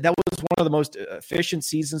 And that was one of the most efficient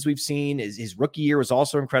seasons we've seen. His rookie year was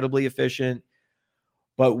also incredibly efficient,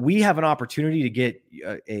 but we have an opportunity to get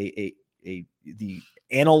the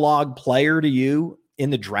analog player to you in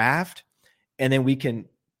the draft. And then we can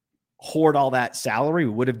hoard all that salary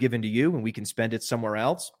we would have given to you and we can spend it somewhere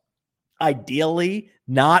else. Ideally,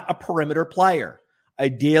 not a perimeter player.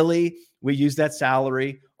 Ideally, we use that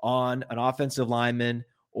salary on an offensive lineman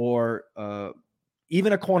or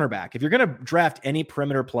even a cornerback. If you're going to draft any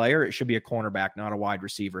perimeter player, it should be a cornerback, not a wide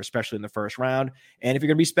receiver, especially in the first round. And if you're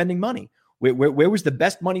going to be spending money, where was the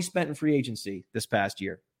best money spent in free agency this past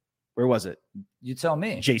year? Where was it? You tell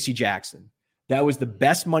me. J.C. Jackson. That was the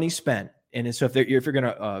best money spent. And so if you're going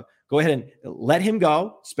to go ahead and let him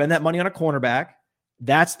go, spend that money on a cornerback,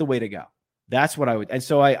 that's the way to go. That's what I would. And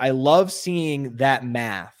so I love seeing that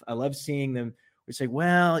math. I love seeing them say,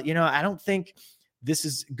 well, I don't think this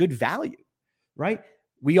is good value, right?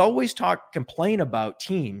 We always complain about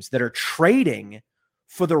teams that are trading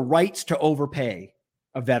for the rights to overpay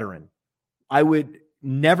a veteran. I would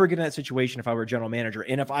never get in that situation if I were a general manager.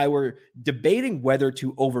 And if I were debating whether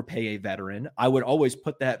to overpay a veteran, I would always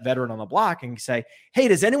put that veteran on the block and say, hey,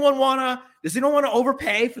 does anyone want to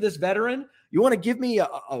overpay for this veteran? You want to give me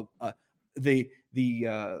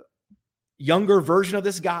the younger version of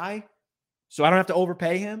this guy so I don't have to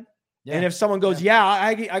overpay him? Yeah. And if someone goes,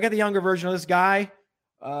 I got the younger version of this guy.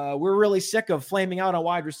 We're really sick of flaming out a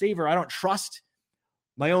wide receiver. I don't trust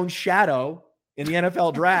my own shadow in the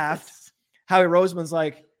NFL draft. Howie Roseman's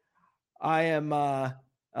like, I'm a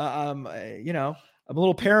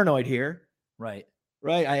little paranoid here. Right.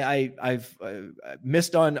 I've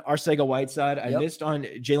missed on Arcega-Whiteside. I missed on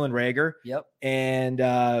Jalen Reagor. Yep. And,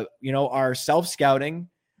 our self-scouting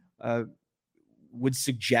would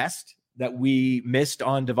suggest that we missed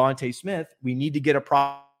on Devontae Smith. We need to get a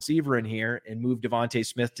pro receiver in here and move Devontae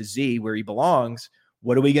Smith to Z where he belongs.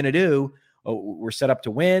 What are we going to do? Oh, we're set up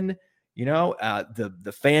to win.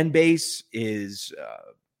 The fan base is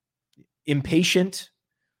impatient,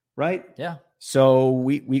 right? Yeah. So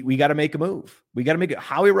we got to make a move. We got to make it.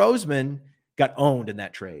 Howie Roseman got owned in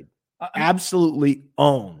that trade. Absolutely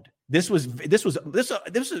owned. This was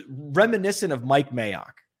reminiscent of Mike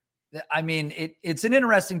Mayock. I mean, it's an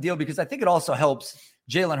interesting deal because I think it also helps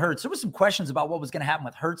Jalen Hurts. There was some questions about what was going to happen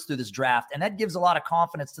with Hurts through this draft, and that gives a lot of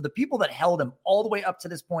confidence to the people that held him all the way up to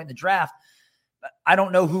this point in the draft. I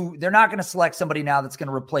don't know who – they're not going to select somebody now that's going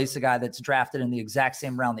to replace a guy that's drafted in the exact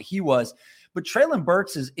same round that he was. But Treylon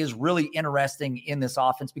Burks is really interesting in this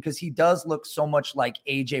offense because he does look so much like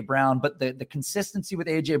A.J. Brown. But the consistency with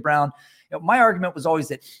A.J. Brown, my argument was always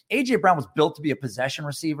that A.J. Brown was built to be a possession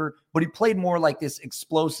receiver, but he played more like this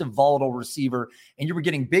explosive, volatile receiver. And you were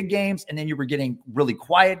getting big games, and then you were getting really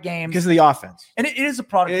quiet games. Because of the offense. And it is a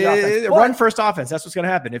product of the offense. Run-first offense. That's what's going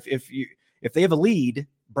to happen. If they have a lead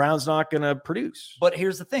 – Brown's not going to produce. But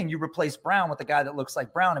here's the thing. You replace Brown with a guy that looks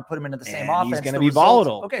like Brown and put him into the same offense. He's going to be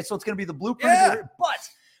volatile. Okay, so it's going to be the blueprint. Yeah. But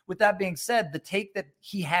with that being said, the take that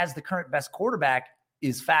he has the current best quarterback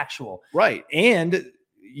is factual. Right. And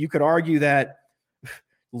you could argue that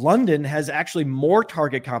London has actually more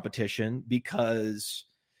target competition because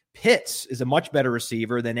Pitts is a much better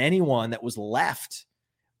receiver than anyone that was left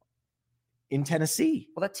in Tennessee.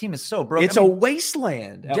 Well, that team is so broken. It's a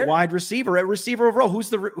wasteland at wide receiver, at receiver overall. Who's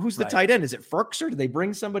the tight end? Is it Ferkser? Did they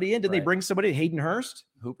bring somebody in? Did they bring somebody in? Hayden Hurst?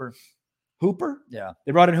 Hooper? Yeah.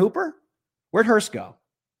 They brought in Hooper? Where'd Hurst go?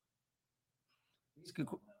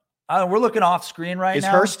 We're looking off screen now. Is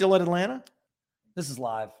Hurst still at Atlanta? This is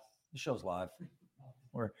live. The show's live.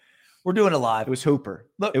 We're doing it live. It was Hooper.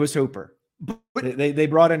 Look, it was Hooper. But they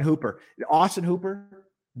brought in Hooper. Austin Hooper?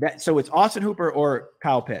 So it's Austin Hooper or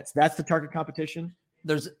Kyle Pitts. That's the target competition.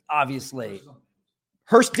 There's obviously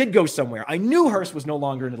Hurst did go somewhere. I knew Hurst was no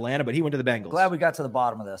longer in Atlanta, but he went to the Bengals. Glad we got to the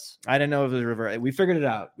bottom of this. I didn't know if it was a river. We figured it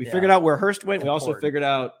out. We figured out where Hurst went. We also figured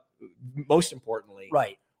out, most importantly,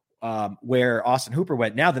 where Austin Hooper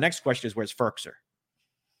went. Now the next question is, where's Ferkser?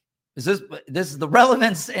 This is the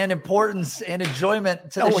relevance and importance and enjoyment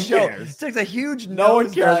to the show. It takes a huge no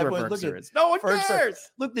one cares where Ferkser is. No one cares.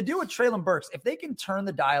 Look, the deal with Treylon Burks, if they can turn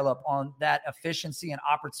the dial up on that efficiency and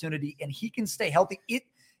opportunity, and he can stay healthy,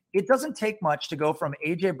 it doesn't take much to go from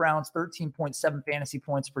A.J. Brown's 13.7 fantasy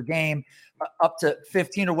points per game up to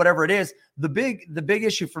 15 or whatever it is. The big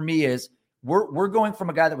issue for me is we're going from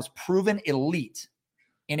a guy that was proven elite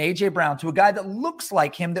in A.J. Brown to a guy that looks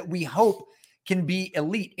like him that we hope can be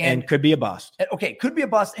elite and could be a bust. Okay, could be a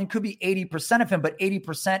bust and could be 80% of him, but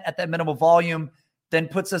 80% at that minimal volume then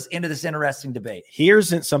puts us into this interesting debate.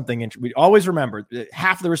 Here's something we always remember: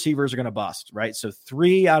 half of the receivers are going to bust, right? So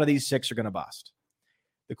 3 out of these 6 are going to bust.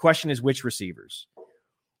 The question is which receivers?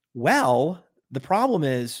 Well, the problem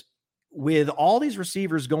is with all these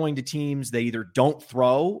receivers going to teams they either don't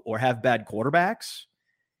throw or have bad quarterbacks,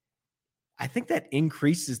 I think that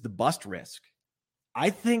increases the bust risk. I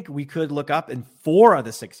think we could look up and 4 of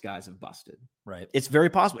the 6 guys have busted. Right. It's very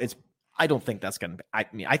possible. I don't think that's going to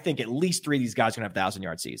be, I think at least 3 of these guys are going to have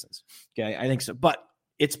 1,000-yard seasons. Okay. I think so, but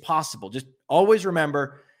it's possible. Just always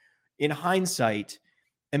remember in hindsight,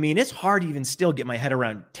 I mean, it's hard to even still get my head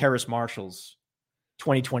around Terrace Marshall's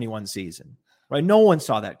 2021 season, right? No one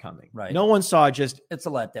saw that coming. Right. No one saw it's a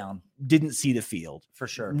letdown. Didn't see the field. For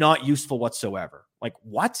sure. Not useful whatsoever. Like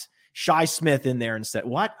what? Shi Smith in there and said,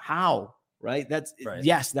 what? How? Right.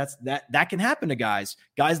 Yes, that can happen to guys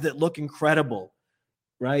that look incredible,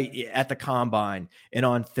 right. At the combine and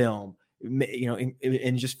on film,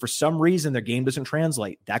 and just for some reason, their game doesn't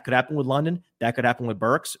translate. That could happen with London. That could happen with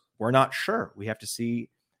Burks. We're not sure. We have to see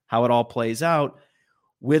how it all plays out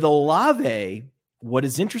with Olave. What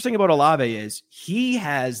is interesting about Olave is he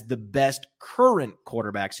has the best current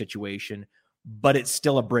quarterback situation, but it's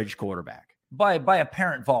still a bridge quarterback. by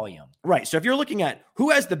apparent volume. Right. So if you're looking at who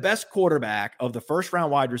has the best quarterback of the first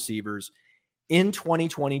round wide receivers in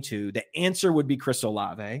 2022, the answer would be Chris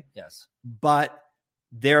Olave. Yes. But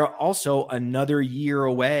they're also another year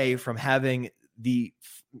away from having the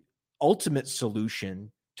ultimate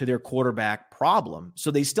solution to their quarterback problem. So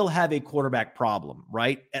they still have a quarterback problem,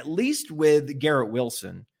 right? At least with Garrett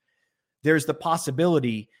Wilson, there's the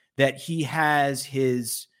possibility that he has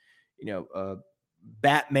his,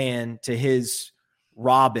 Batman to his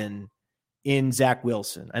Robin in Zach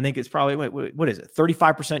Wilson. I think it's probably, what is it?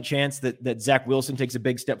 35% chance that Zach Wilson takes a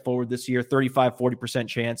big step forward this year, 40%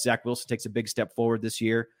 chance Zach Wilson takes a big step forward this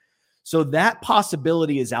year. So that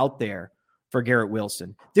possibility is out there for Garrett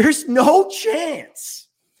Wilson. There's no chance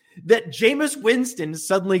that Jameis Winston is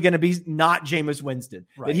suddenly going to be not Jameis Winston,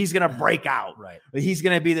 right, that he's going to break out, right, that he's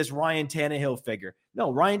going to be this Ryan Tannehill figure.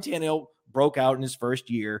 No, Ryan Tannehill broke out in his first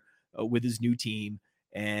year with his new team,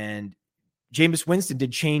 and Jameis Winston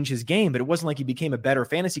did change his game, but it wasn't like he became a better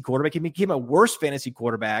fantasy quarterback. He became a worse fantasy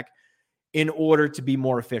quarterback in order to be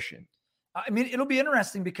more efficient. I mean, it'll be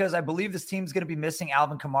interesting because I believe this team's going to be missing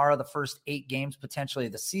Alvin Kamara the first 8 games potentially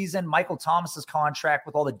of the season. Michael Thomas's contract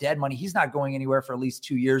with all the dead money, he's not going anywhere for at least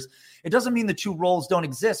 2 years. It doesn't mean the two roles don't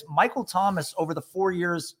exist. Michael Thomas, over the 4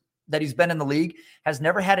 years that he's been in the league, has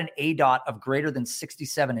never had an ADOT of greater than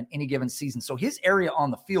 67 in any given season. So his area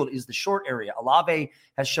on the field is the short area. Olave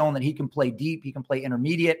has shown that he can play deep. He can play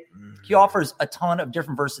intermediate. He offers a ton of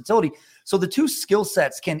different versatility. So the two skill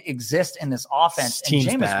sets can exist in this offense, and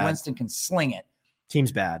Jameis Winston can sling it.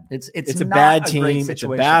 Team's bad. It's a bad team. It's a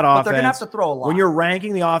bad offense. But they're going to have to throw a lot. When you're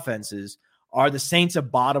ranking the offenses, are the Saints a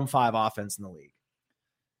bottom 5 offense in the league?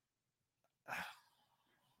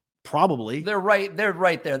 Probably. They're right there.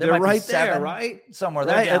 They're right there, right? Somewhere.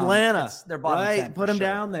 Right, Atlanta. They're bottom 10. Put them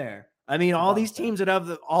down there. I mean, all these teams that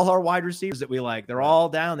have all our wide receivers that we like, they're all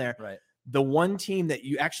down there. Right. The one team that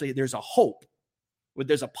there's a hope,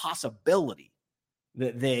 there's a possibility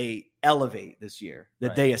that they elevate this year,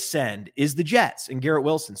 that they ascend, is the Jets and Garrett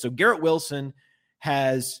Wilson. So Garrett Wilson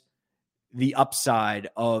has the upside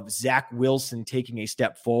of Zach Wilson taking a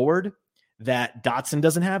step forward that Dotson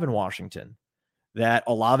doesn't have in Washington, that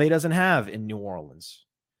Olave doesn't have in New Orleans,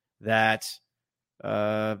 that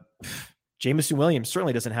Jameson Williams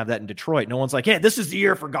certainly doesn't have that in Detroit. No one's like, hey, this is the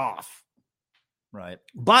year for Goff. Right.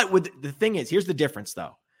 But the thing is, here's the difference,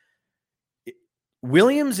 though.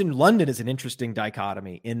 Williams in London is an interesting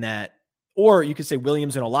dichotomy in that, or you could say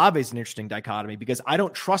Williams and Olave is an interesting dichotomy, because I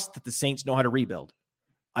don't trust that the Saints know how to rebuild.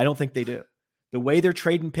 I don't think they do. The way they're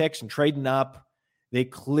trading picks and trading up, they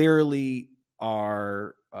clearly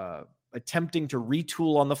are attempting to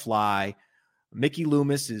retool on the fly. Mickey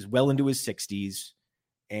Loomis is well into his 60s,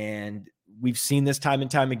 and we've seen this time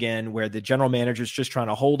and time again where the general manager is just trying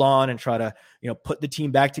to hold on and try to, put the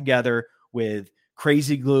team back together with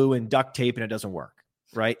crazy glue and duct tape, and it doesn't work,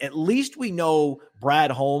 right? At least we know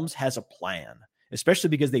Brad Holmes has a plan, especially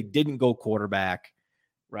because they didn't go quarterback,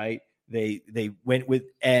 right? They went with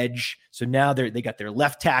edge. So now they got their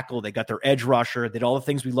left tackle, they got their edge rusher, did all the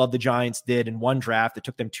things we love the Giants did in one draft. It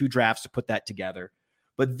took them 2 drafts to put that together.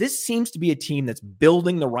 But this seems to be a team that's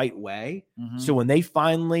building the right way. Mm-hmm. So when they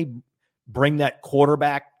finally bring that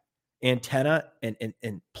quarterback antenna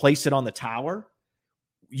and place it on the tower,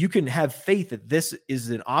 you can have faith that this is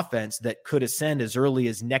an offense that could ascend as early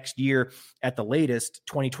as next year, at the latest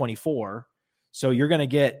 2024. So you're going to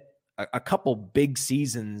get a couple big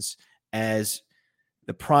seasons as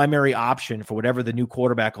the primary option for whatever the new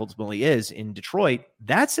quarterback ultimately is in Detroit.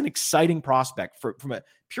 That's an exciting prospect from a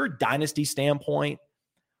pure dynasty standpoint.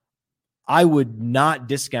 I would not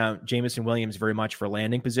discount Jameson Williams very much for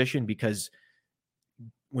landing position, because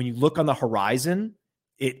when you look on the horizon,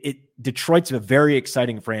 Detroit's a very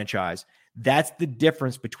exciting franchise. That's the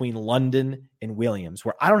difference between London and Williams,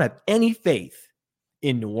 where I don't have any faith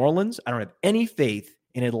in New Orleans. I don't have any faith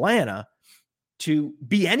in Atlanta to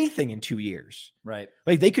be anything in 2 years. Right.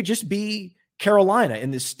 Like, they could just be Carolina in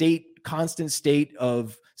this constant state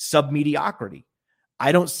of sub-mediocrity.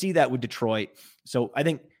 I don't see that with Detroit. So I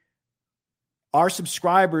think our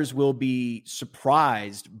subscribers will be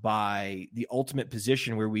surprised by the ultimate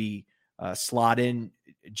position where we slot in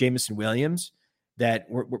Jameson Williams, that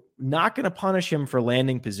we're not going to punish him for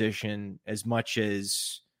landing position as much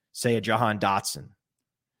as, say, a Jahan Dotson.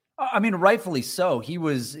 I mean, rightfully so. I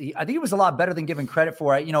think he was a lot better than given credit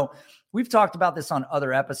for it. We've talked about this on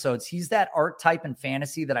other episodes. He's that archetype in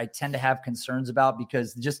fantasy that I tend to have concerns about,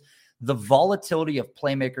 because just the volatility of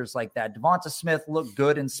playmakers like that. Devonta Smith looked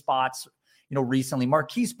good in spots. recently.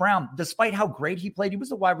 Marquise Brown, despite how great he played, he was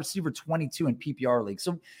the wide receiver 22 in PPR league.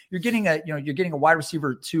 So you're getting a wide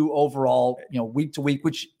receiver 2 overall, week to week,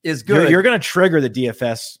 which is good. You're going to trigger the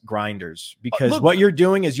DFS grinders because what you're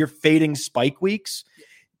doing is you're fading spike weeks.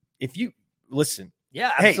 If you listen.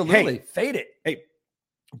 Yeah, absolutely. Fade it. Hey,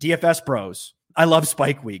 DFS bros. I love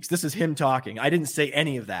spike weeks. This is him talking. I didn't say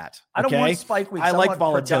any of that. I don't want spike weeks. I like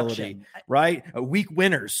volatility, right? Week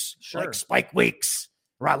winners, like spike weeks.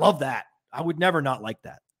 I love that. I would never not like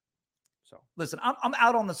that. So listen, I'm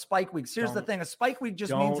out on the spike weeks. Here's the thing: a spike week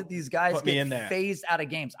just means that these guys get phased out of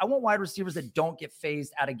games. I want wide receivers that don't get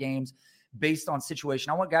phased out of games based on situation.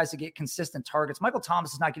 I want guys to get consistent targets. Michael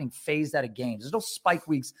Thomas is not getting phased out of games. There's no spike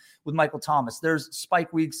weeks with Michael Thomas. There's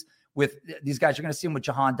spike weeks with these guys. You're going to see him with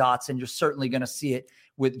Jahan Dotson. You're certainly going to see it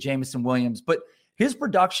with Jameson Williams. But his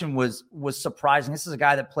production was surprising. This is a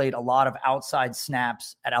guy that played a lot of outside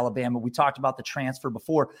snaps at Alabama. We talked about the transfer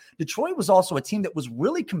before. Detroit was also a team that was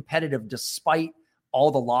really competitive despite all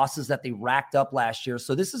the losses that they racked up last year.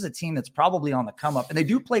 So this is a team that's probably on the come up, and they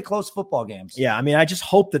do play close football games. Yeah, I mean, I just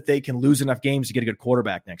hope that they can lose enough games to get a good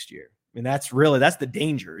quarterback next year. I mean, that's the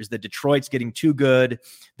danger, is that Detroit's getting too good.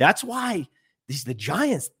 That's why the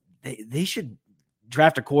Giants, they should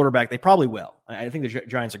draft a quarterback. They probably will. I think the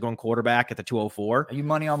Giants are going quarterback at the 204. Are you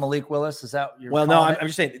money on Malik Willis? Is that your no, I'm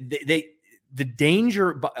just saying the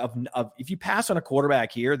danger of if you pass on a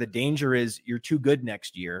quarterback here, the danger is you're too good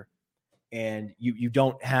next year and you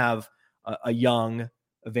don't have a young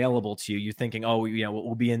available to you. You're thinking,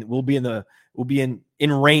 we'll be in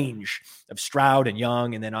range of Stroud and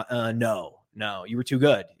Young, and then no, you were too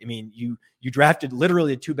good. I mean, you drafted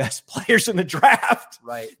literally the 2 best players in the draft,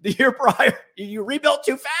 right? The year prior, you rebuilt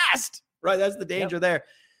too fast, right? That's the danger there.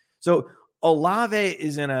 So Olave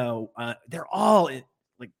is in they're all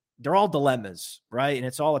dilemmas, right? And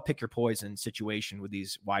it's all a pick your poison situation with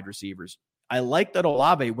these wide receivers. I like that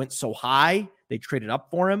Olave went so high. They traded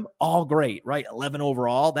up for him. All great, right? 11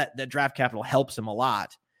 overall. That draft capital helps him a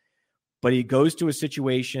lot. But he goes to a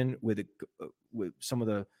situation with some of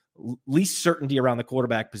the least certainty around the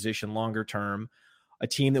quarterback position longer term, a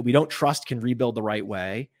team that we don't trust can rebuild the right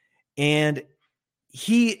way. And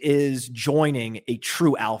he is joining a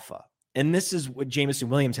true alpha. And this is what Jameson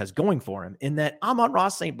Williams has going for him, in that Amon-Ra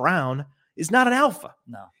St. Brown is not an alpha.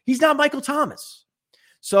 No, he's not Michael Thomas.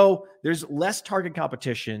 So there's less target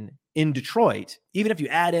competition in Detroit. Even if you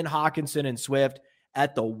add in Hawkinson and Swift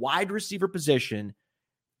at the wide receiver position,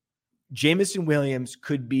 Jameson Williams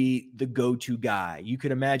could be the go-to guy. You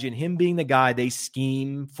could imagine him being the guy they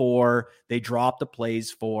scheme for, they drop the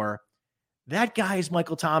plays for. That guy is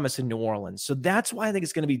Michael Thomas in New Orleans. So that's why I think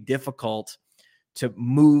it's going to be difficult to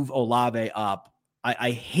move Olave up.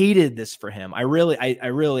 I hated this for him.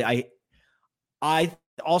 I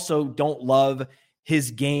also don't love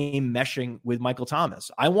his game meshing with Michael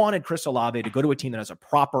Thomas. I wanted Chris Olave to go to a team that has a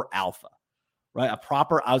proper alpha, right? A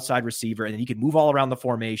proper outside receiver, and then he could move all around the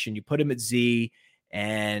formation. You put him at Z,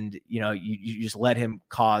 and you just let him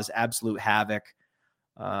cause absolute havoc.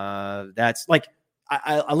 That's like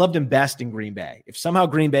I loved him best in Green Bay. If somehow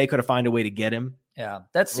Green Bay could have found a way to get him,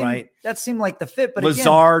 that seemed like the fit. But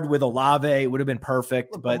Lazard with Olave would have been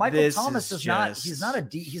perfect. But Michael Thomas is not. He's not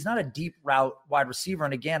a deep route wide receiver.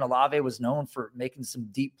 And again, Olave was known for making some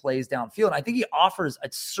deep plays downfield. And I think he offers a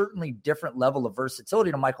certainly different level of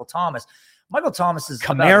versatility to Michael Thomas. Michael Thomas is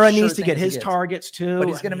Kamara needs to get his targets too, but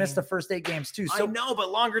he's going to miss the first 8 games too. So I know,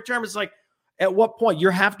 but longer term, it's like, at what point you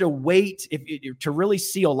have to wait to really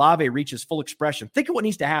see Olave reach his full expression? Think of what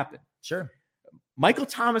needs to happen. Sure. Michael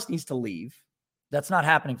Thomas needs to leave. That's not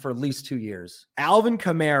happening for at least 2 years. Alvin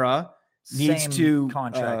Kamara needs to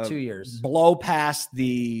contract 2 years, blow past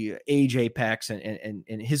the age apex, and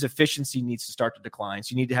his efficiency needs to start to decline.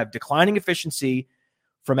 So you need to have declining efficiency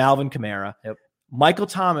from Alvin Kamara. Yep. Michael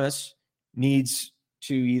Thomas needs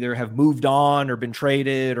to either have moved on or been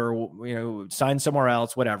traded or signed somewhere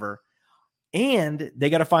else, whatever. And they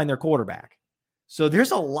got to find their quarterback. So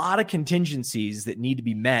there's a lot of contingencies that need to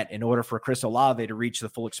be met in order for Chris Olave to reach the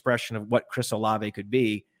full expression of what Chris Olave could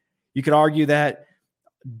be. You could argue that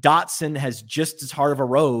Dotson has just as hard of a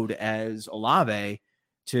road as Olave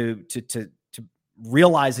to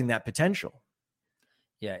realizing that potential.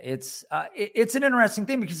 Yeah, it's an interesting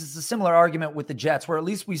thing because it's a similar argument with the Jets, where at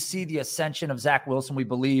least we see the ascension of Zach Wilson. We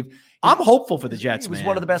believe I'm hopeful for the Jets. He was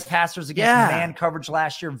one of the best passers against man coverage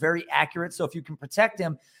last year, very accurate. So if you can protect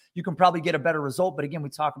him, you can probably get a better result. But again, we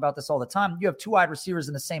talk about this all the time. You have 2 wide receivers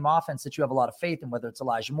in the same offense that you have a lot of faith in, whether it's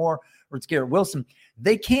Elijah Moore or it's Garrett Wilson.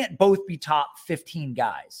 They can't both be top 15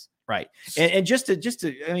 guys. Right. And just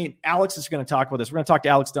to, I mean, Alex is going to talk about this. We're going to talk to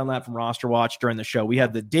Alex Dunlap from Roster Watch during the show. We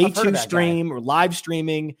have the day 2 stream. We're live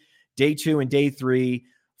streaming day 2 and day 3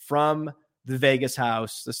 from the Vegas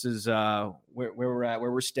house. This is where we're at,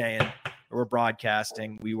 where we're staying, where we're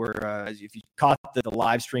broadcasting. We were, if you caught the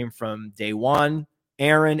live stream from day 1,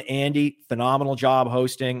 Aaron, Andy, phenomenal job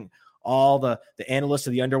hosting. All the analysts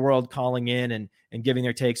of the underworld calling in and giving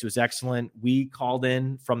their takes was excellent. We called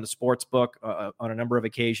in from the sports book on a number of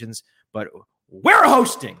occasions, but we're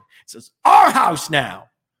hosting. It's our house now,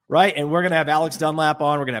 right? And we're going to have Alex Dunlap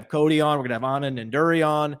on. We're going to have Cody on. We're going to have Anand and Duri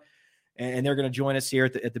on, and they're going to join us here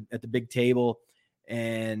at the big table.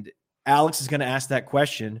 And Alex is going to ask that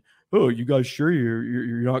question. Oh, you guys sure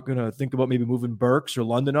you're not going to think about maybe moving Burks or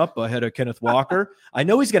London up ahead of Kenneth Walker? I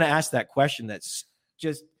know he's going to ask that question. That's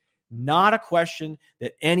just not a question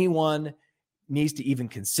that anyone needs to even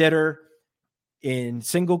consider in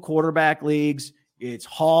single quarterback leagues. It's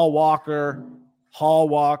Hall Walker.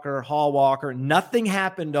 Nothing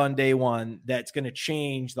happened on day 1 that's going to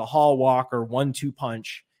change the Hall Walker 1-2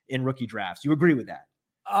 punch in rookie drafts. You agree with that?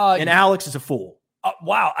 And Alex is a fool.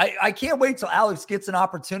 Wow. I can't wait till Alex gets an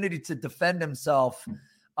opportunity to defend himself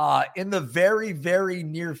in the very, very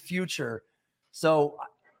near future. So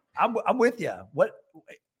I'm with you.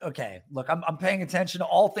 Okay, look, I'm paying attention to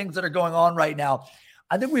all things that are going on right now.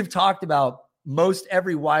 I think we've talked about most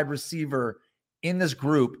every wide receiver in this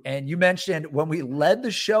group. And you mentioned when we led the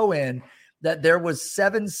show in that there was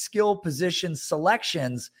 7 skill position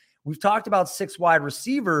selections. We've talked about 6 wide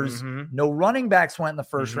receivers. Mm-hmm. No running backs went in the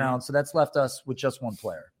first round. So that's left us with just 1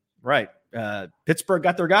 player. Right. Pittsburgh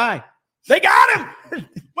got their guy. They got him.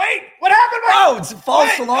 Wait, what happened? Oh, it's a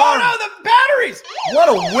false alarm. Oh, no, the batteries. What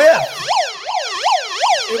a whiff.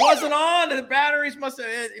 It wasn't on. The batteries must have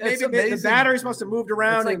the batteries must have moved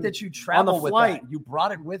around. It's like that you travel on the flight. With that. You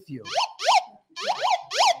brought it with you.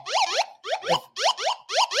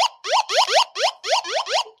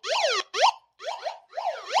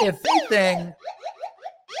 If anything,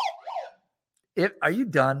 are you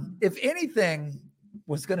done? If anything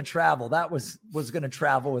was going to travel, that was going to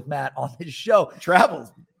travel with Matt on his show.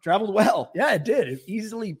 Traveled well. Yeah, it did. It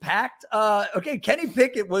easily packed. Okay, Kenny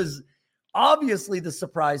Pickett was obviously the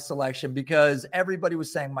surprise selection because everybody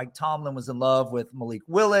was saying Mike Tomlin was in love with Malik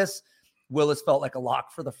Willis. Willis felt like a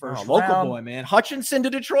lock for the first local round. Boy, man. Hutchinson to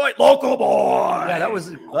Detroit, local boy. Yeah, that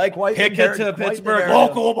was like Pickett to Pittsburgh,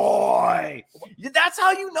 local boy. That's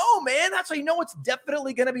how you know, man. That's how you know it's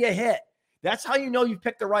definitely going to be a hit. That's how you know you've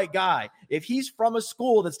picked the right guy. If he's from a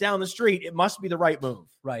school that's down the street, it must be the right move.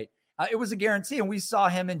 Right. It was a guarantee, and we saw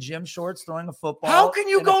him in gym shorts throwing a football. How can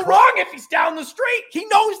you go wrong if he's down the street? He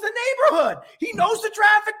knows the neighborhood. He knows the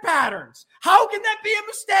traffic patterns. How can that be a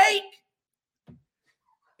mistake?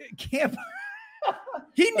 It can't.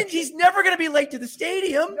 He's never going to be late to the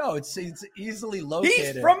stadium. No, it's easily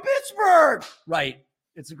located. He's from Pittsburgh. Right.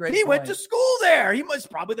 It's a great He point. went to school there. He was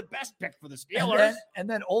probably the best pick for the Steelers. And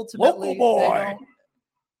then ultimately, local boy.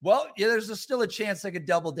 Well, yeah, there's still a chance they could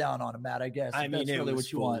double down on him, Matt, I guess. I mean, that's really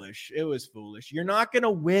what you foolish. It was foolish. You're not going to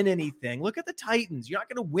win anything. Look at the Titans. You're not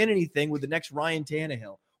going to win anything with the next Ryan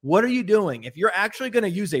Tannehill. What are you doing? If you're actually going to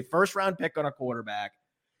use a first-round pick on a quarterback,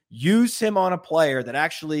 use him on a player that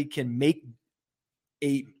actually can make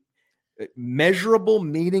a measurable,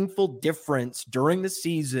 meaningful difference during the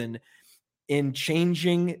season in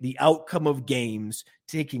changing the outcome of games,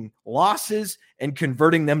 taking losses and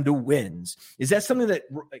converting them to wins. Is that something that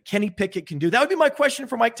Kenny Pickett can do? That would be my question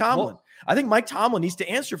for Mike Tomlin. Well, I think Mike Tomlin needs to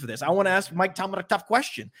answer for this. I want to ask Mike Tomlin a tough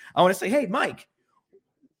question. I want to say, hey, Mike,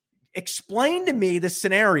 explain to me the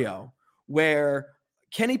scenario where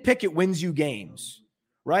Kenny Pickett wins you games,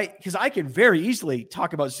 right? Because I can very easily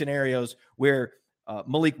talk about scenarios where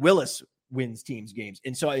Malik Willis wins teams games.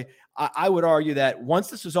 And so I would argue that once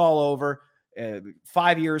this is all over,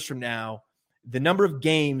 5 years from now, the number of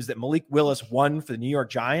games that Malik Willis won for the New York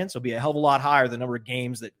Giants will be a hell of a lot higher than the number of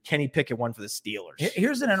games that Kenny Pickett won for the Steelers.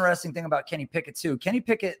 Here's an interesting thing about Kenny Pickett, too. Kenny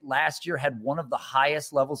Pickett last year had one of the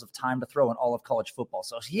highest levels of time to throw in all of college football.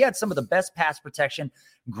 So he had some of the best pass protection,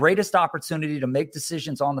 greatest opportunity to make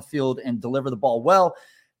decisions on the field and deliver the ball well.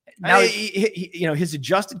 Now, his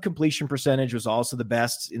adjusted completion percentage was also the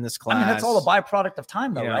best in this class. I mean, that's all a byproduct of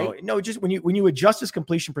time, though, right? No, just when you adjust his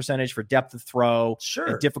completion percentage for depth of throw,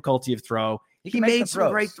 and difficulty of throw, he made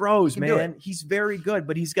some great throws, man. He's very good,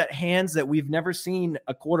 but he's got hands that we've never seen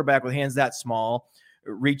a quarterback with hands that small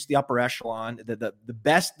reach the upper echelon. The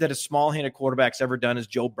best that a small-handed quarterback's ever done is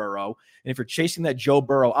Joe Burrow. And if you're chasing that Joe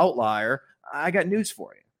Burrow outlier, I got news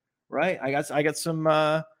for you, right? I got some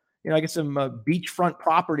beachfront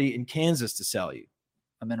property in Kansas to sell you.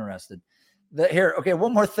 I'm interested. Okay,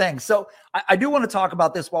 one more thing. So I do want to talk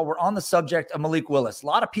about this while we're on the subject of Malik Willis. A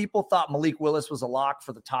lot of people thought Malik Willis was a lock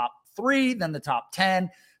for the top 3, then the top 10.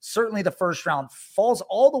 Certainly the first round falls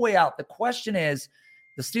all the way out. The question is,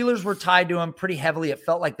 the Steelers were tied to him pretty heavily. It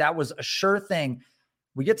felt like that was a sure thing.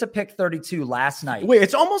 We get to pick 32 last night. Wait,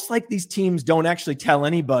 it's almost like these teams don't actually tell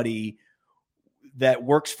anybody that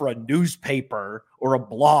works for a newspaper or a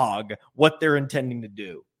blog what they're intending to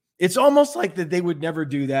do. It's almost like that they would never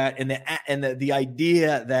do that. And the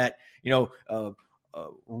idea that,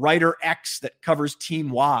 writer X that covers team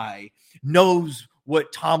Y knows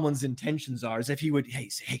what Tomlin's intentions are, as if he would, hey,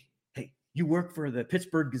 you work for the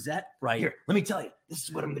Pittsburgh Gazette? Right. Here, let me tell you, this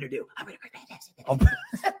is what I'm going to do. I'm going to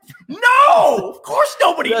No, of course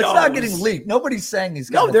nobody knows. It's not getting leaked. Nobody's saying these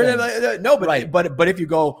guys. No, but if you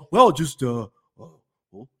go, well, just Aiden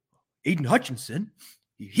Hutchinson,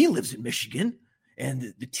 he lives in Michigan,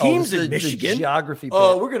 and the team's in Michigan. The geography.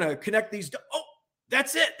 Oh, we're going to connect these. Oh,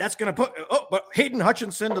 that's it. That's going to put but Hayden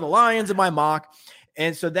Hutchinson to the Lions in my mock.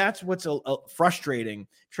 And so that's what's frustrating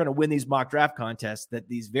trying to win these mock draft contests, that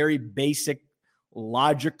these very basic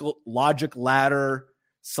logic ladder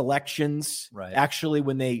selections, right, actually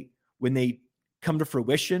when they come to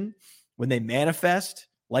fruition, when they manifest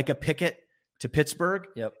like a Pickett to Pittsburgh,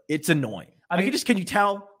 it's annoying. Can you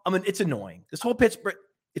tell? It's annoying. This whole Pittsburgh,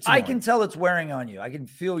 it's annoying. I can tell it's wearing on you. I can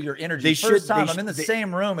feel your energy. I'm in the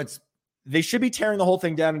same room. They should be tearing the whole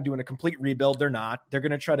thing down and doing a complete rebuild. They're not. They're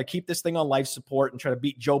going to try to keep this thing on life support and try to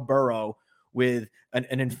beat Joe Burrow with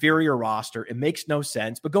an inferior roster. It makes no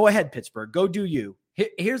sense. But go ahead, Pittsburgh. Go do you.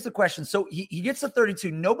 Here's the question. So he gets to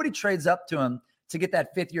 32. Nobody trades up to him to get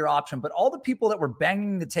that 5th-year option. But all the people that were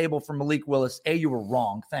banging the table for Malik Willis, you were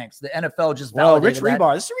wrong. Thanks. The NFL just validated Rich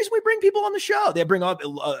Rebar. This is the reason we bring people on the show. They bring up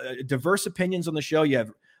diverse opinions on the show. You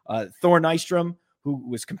have Thor Nystrom, who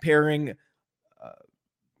was comparing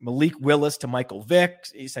Malik Willis to Michael Vick.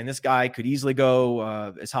 He's saying this guy could easily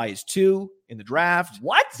go as high as 2 in the draft.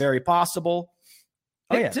 What? Very possible.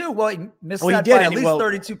 Pick 2. Well, he missed that by at least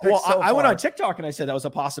 32 picks. Well, I went on TikTok and I said that was a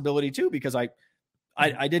possibility too, because I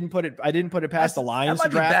didn't put it past the Lions to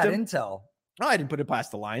draft him. Intel. No, I didn't put it past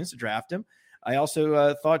the Lions to draft him. I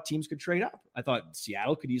also thought teams could trade up. I thought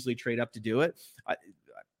Seattle could easily trade up to do it.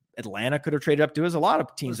 Atlanta could have traded up to. There's a lot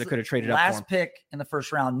of teams that could have traded up for him. Last pick in the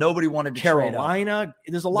first round, nobody wanted to Carolina. Trade up.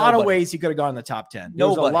 There's a lot of ways he could have gone in the top 10.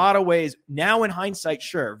 There's a lot of ways. Now in hindsight,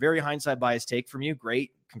 sure. Very hindsight bias take from you.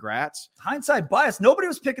 Great. Congrats. Hindsight bias. Nobody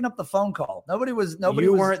was picking up the phone call. Nobody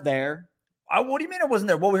weren't there. What do you mean I wasn't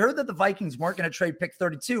there? Well, we heard that the Vikings weren't going to trade pick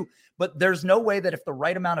 32, but there's no way that if the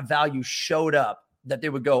right amount of value showed up, that they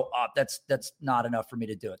would go, that's not enough for me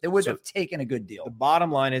to do it. They would have taken a good deal. The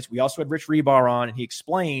bottom line is we also had Rich Rebar on, and he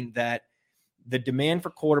explained that the demand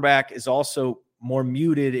for quarterback is also more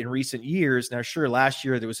muted in recent years. Now, sure, last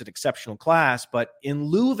year there was an exceptional class, but in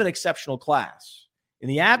lieu of an exceptional class, in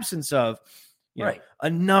the absence of a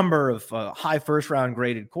number of high first-round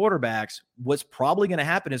graded quarterbacks, what's probably going to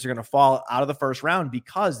happen is they're going to fall out of the first round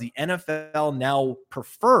because the NFL now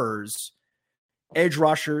prefers edge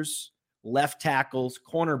rushers, left tackles,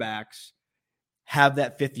 cornerbacks have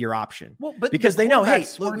that 5th-year option. Well, but because they know, hey,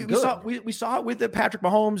 we saw it with the Patrick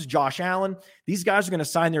Mahomes, Josh Allen. These guys are going to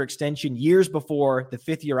sign their extension years before the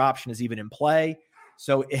 5th-year option is even in play.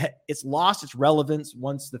 So it's lost its relevance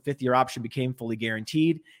once the 5th-year option became fully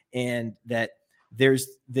guaranteed, and that there's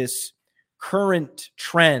this current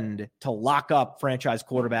trend to lock up franchise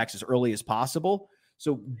quarterbacks as early as possible.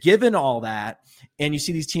 So given all that, and you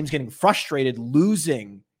see these teams getting frustrated,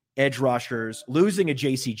 losing edge rushers, losing a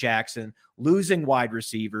JC Jackson, losing wide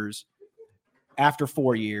receivers after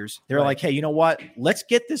 4 years, they're like, hey, you know what? Let's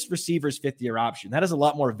get this receiver's 5th-year option. That has a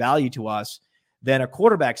lot more value to us than a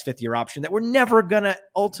quarterback's 5th-year option that we're never going to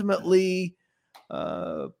ultimately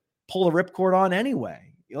pull the ripcord on anyway.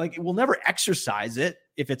 Like, we'll never exercise it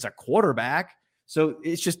if it's a quarterback. So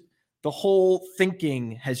it's just the whole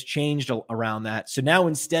thinking has changed around that. So now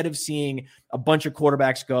instead of seeing a bunch of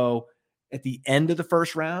quarterbacks go at the end of the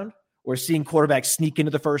first round, or seeing quarterbacks sneak into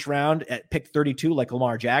the first round at pick 32 like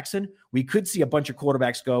Lamar Jackson, we could see a bunch of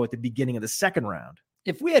quarterbacks go at the beginning of the second round.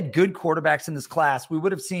 If we had good quarterbacks in this class, we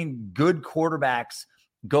would have seen good quarterbacks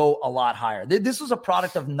go a lot higher. This was a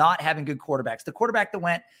product of not having good quarterbacks. The quarterback that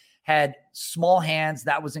went had small hands.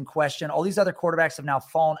 That was in question. All these other quarterbacks have now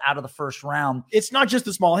fallen out of the first round. It's not just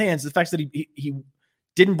the small hands. The fact that he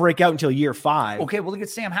didn't break out until year 5. Okay, well, look at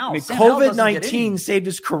Sam Howell. COVID-19 saved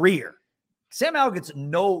his career. Sam Howell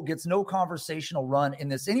gets no conversational run in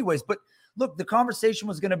this anyways. But look, the conversation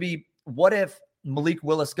was going to be, what if Malik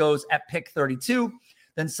Willis goes at pick 32?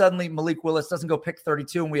 Then suddenly Malik Willis doesn't go pick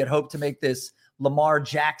 32, and we had hoped to make this Lamar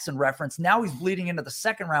Jackson reference. Now he's bleeding into the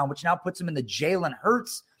second round, which now puts him in the Jalen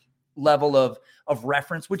Hurts level of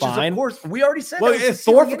reference, which is, of course, we already said. Well,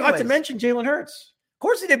 Thor forgot to mention Jalen Hurts.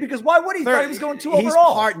 course he did, because why would he? Third, Thought he was going 2 he's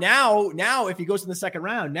overall. Part now, if he goes in the second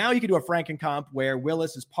round, now you can do a Franken-comp where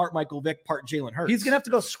Willis is part Michael Vick, part Jalen Hurts. He's going to have to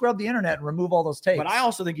go scrub the internet and remove all those tapes. But I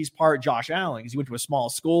also think he's part Josh Allen because he went to a small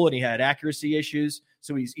school and he had accuracy issues.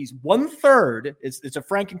 So he's 1/3. It's a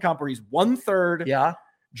Franken-comp where he's 1/3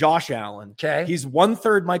 Josh Allen. Okay. He's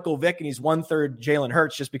 1/3 Michael Vick and he's 1/3 Jalen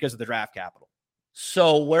Hurts just because of the draft capital.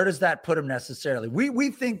 So where does that put him necessarily? We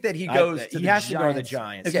think that he goes to he the has Giants. to go to the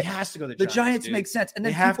Giants. Okay. He has to go to the Giants. Dude. Make sense. And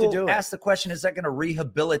then they have people to do it. ask the question, is that going to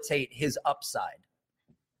rehabilitate his upside?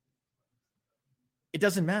 It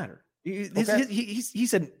doesn't matter. Okay.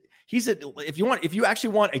 He's if you actually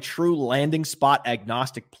want a true landing spot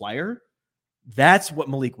agnostic player, that's what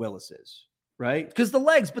Malik Willis is. Right? Because the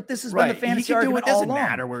legs, but this has been the fantasy argument all along. It doesn't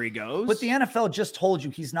matter where he goes. But the NFL just told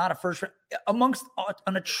you he's not a first round amongst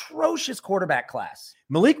an atrocious quarterback class.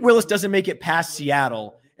 Malik Willis doesn't make it past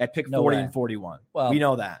Seattle at pick 40 way. and 41. Well, we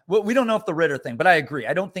know that. Well, we don't know if the Ritter thing, but I agree.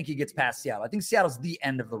 I don't think he gets past Seattle. I think Seattle's the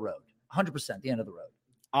end of the road. 100% the end of the road.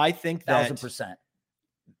 I think that 1,000%.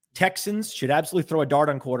 Texans should absolutely throw a dart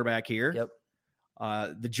on quarterback here. Yep.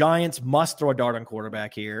 The Giants must throw a dart on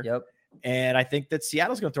quarterback here. Yep. And I think that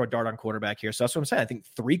Seattle's going to throw a dart on quarterback here. So that's what I'm saying. I think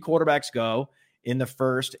 3 quarterbacks go in the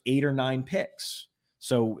first 8 or 9 picks.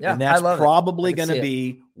 So and that's probably going to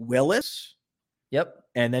be Willis. Yep.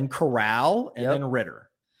 And then Corral and then Ritter.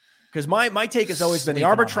 Because my take has always been the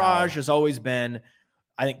arbitrage has always been,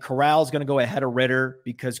 I think Corral's going to go ahead of Ritter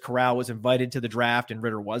because Corral was invited to the draft and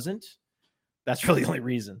Ritter wasn't. That's really the only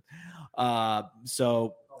reason.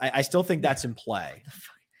 So I still think that's in play.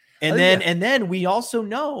 And then we also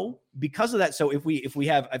know because of that. So if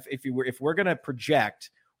we're going to project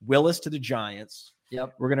Willis to the Giants,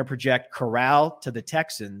 we're going to project Corral to the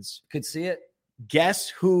Texans. Could see it. Guess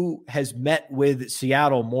who has met with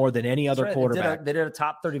Seattle more than any other quarterback? They did a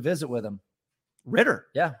top 30 visit with him. Ritter.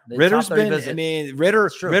 Yeah. Ritter's been, visit. I mean, Ritter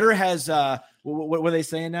has, what are they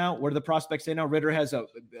saying now? What are the prospects saying now? Ritter has a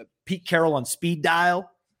Pete Carroll on speed dial.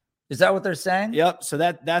 Is that what they're saying? Yep. So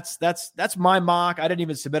that's my mock. I didn't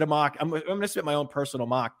even submit a mock. I'm going to submit my own personal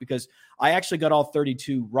mock because I actually got all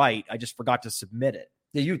 32 right. I just forgot to submit it.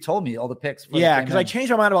 Yeah, you told me all the picks. Yeah, because I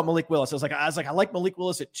changed my mind about Malik Willis. I was like, I like Malik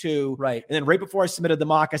Willis at 2. Right. And then right before I submitted the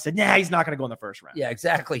mock, I said, nah, he's not going to go in the first round. Yeah,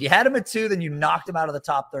 exactly. You had him at 2, then you knocked him out of the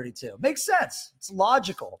top 32. Makes sense. It's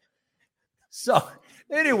logical. So,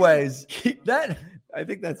 anyways, I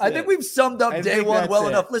think we've summed up day 1 well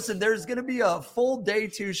enough. Listen, there's going to be a full day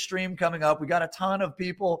 2 stream coming up. We got a ton of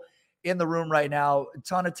people in the room right now, a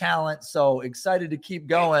ton of talent. So excited to keep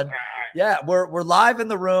going. Yeah, we're live in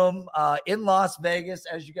the room in Las Vegas,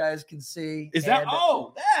 as you guys can see.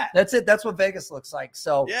 That's it. That's what Vegas looks like.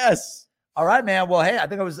 So yes. All right, man. Well, hey, I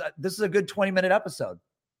think this is a good 20-minute episode.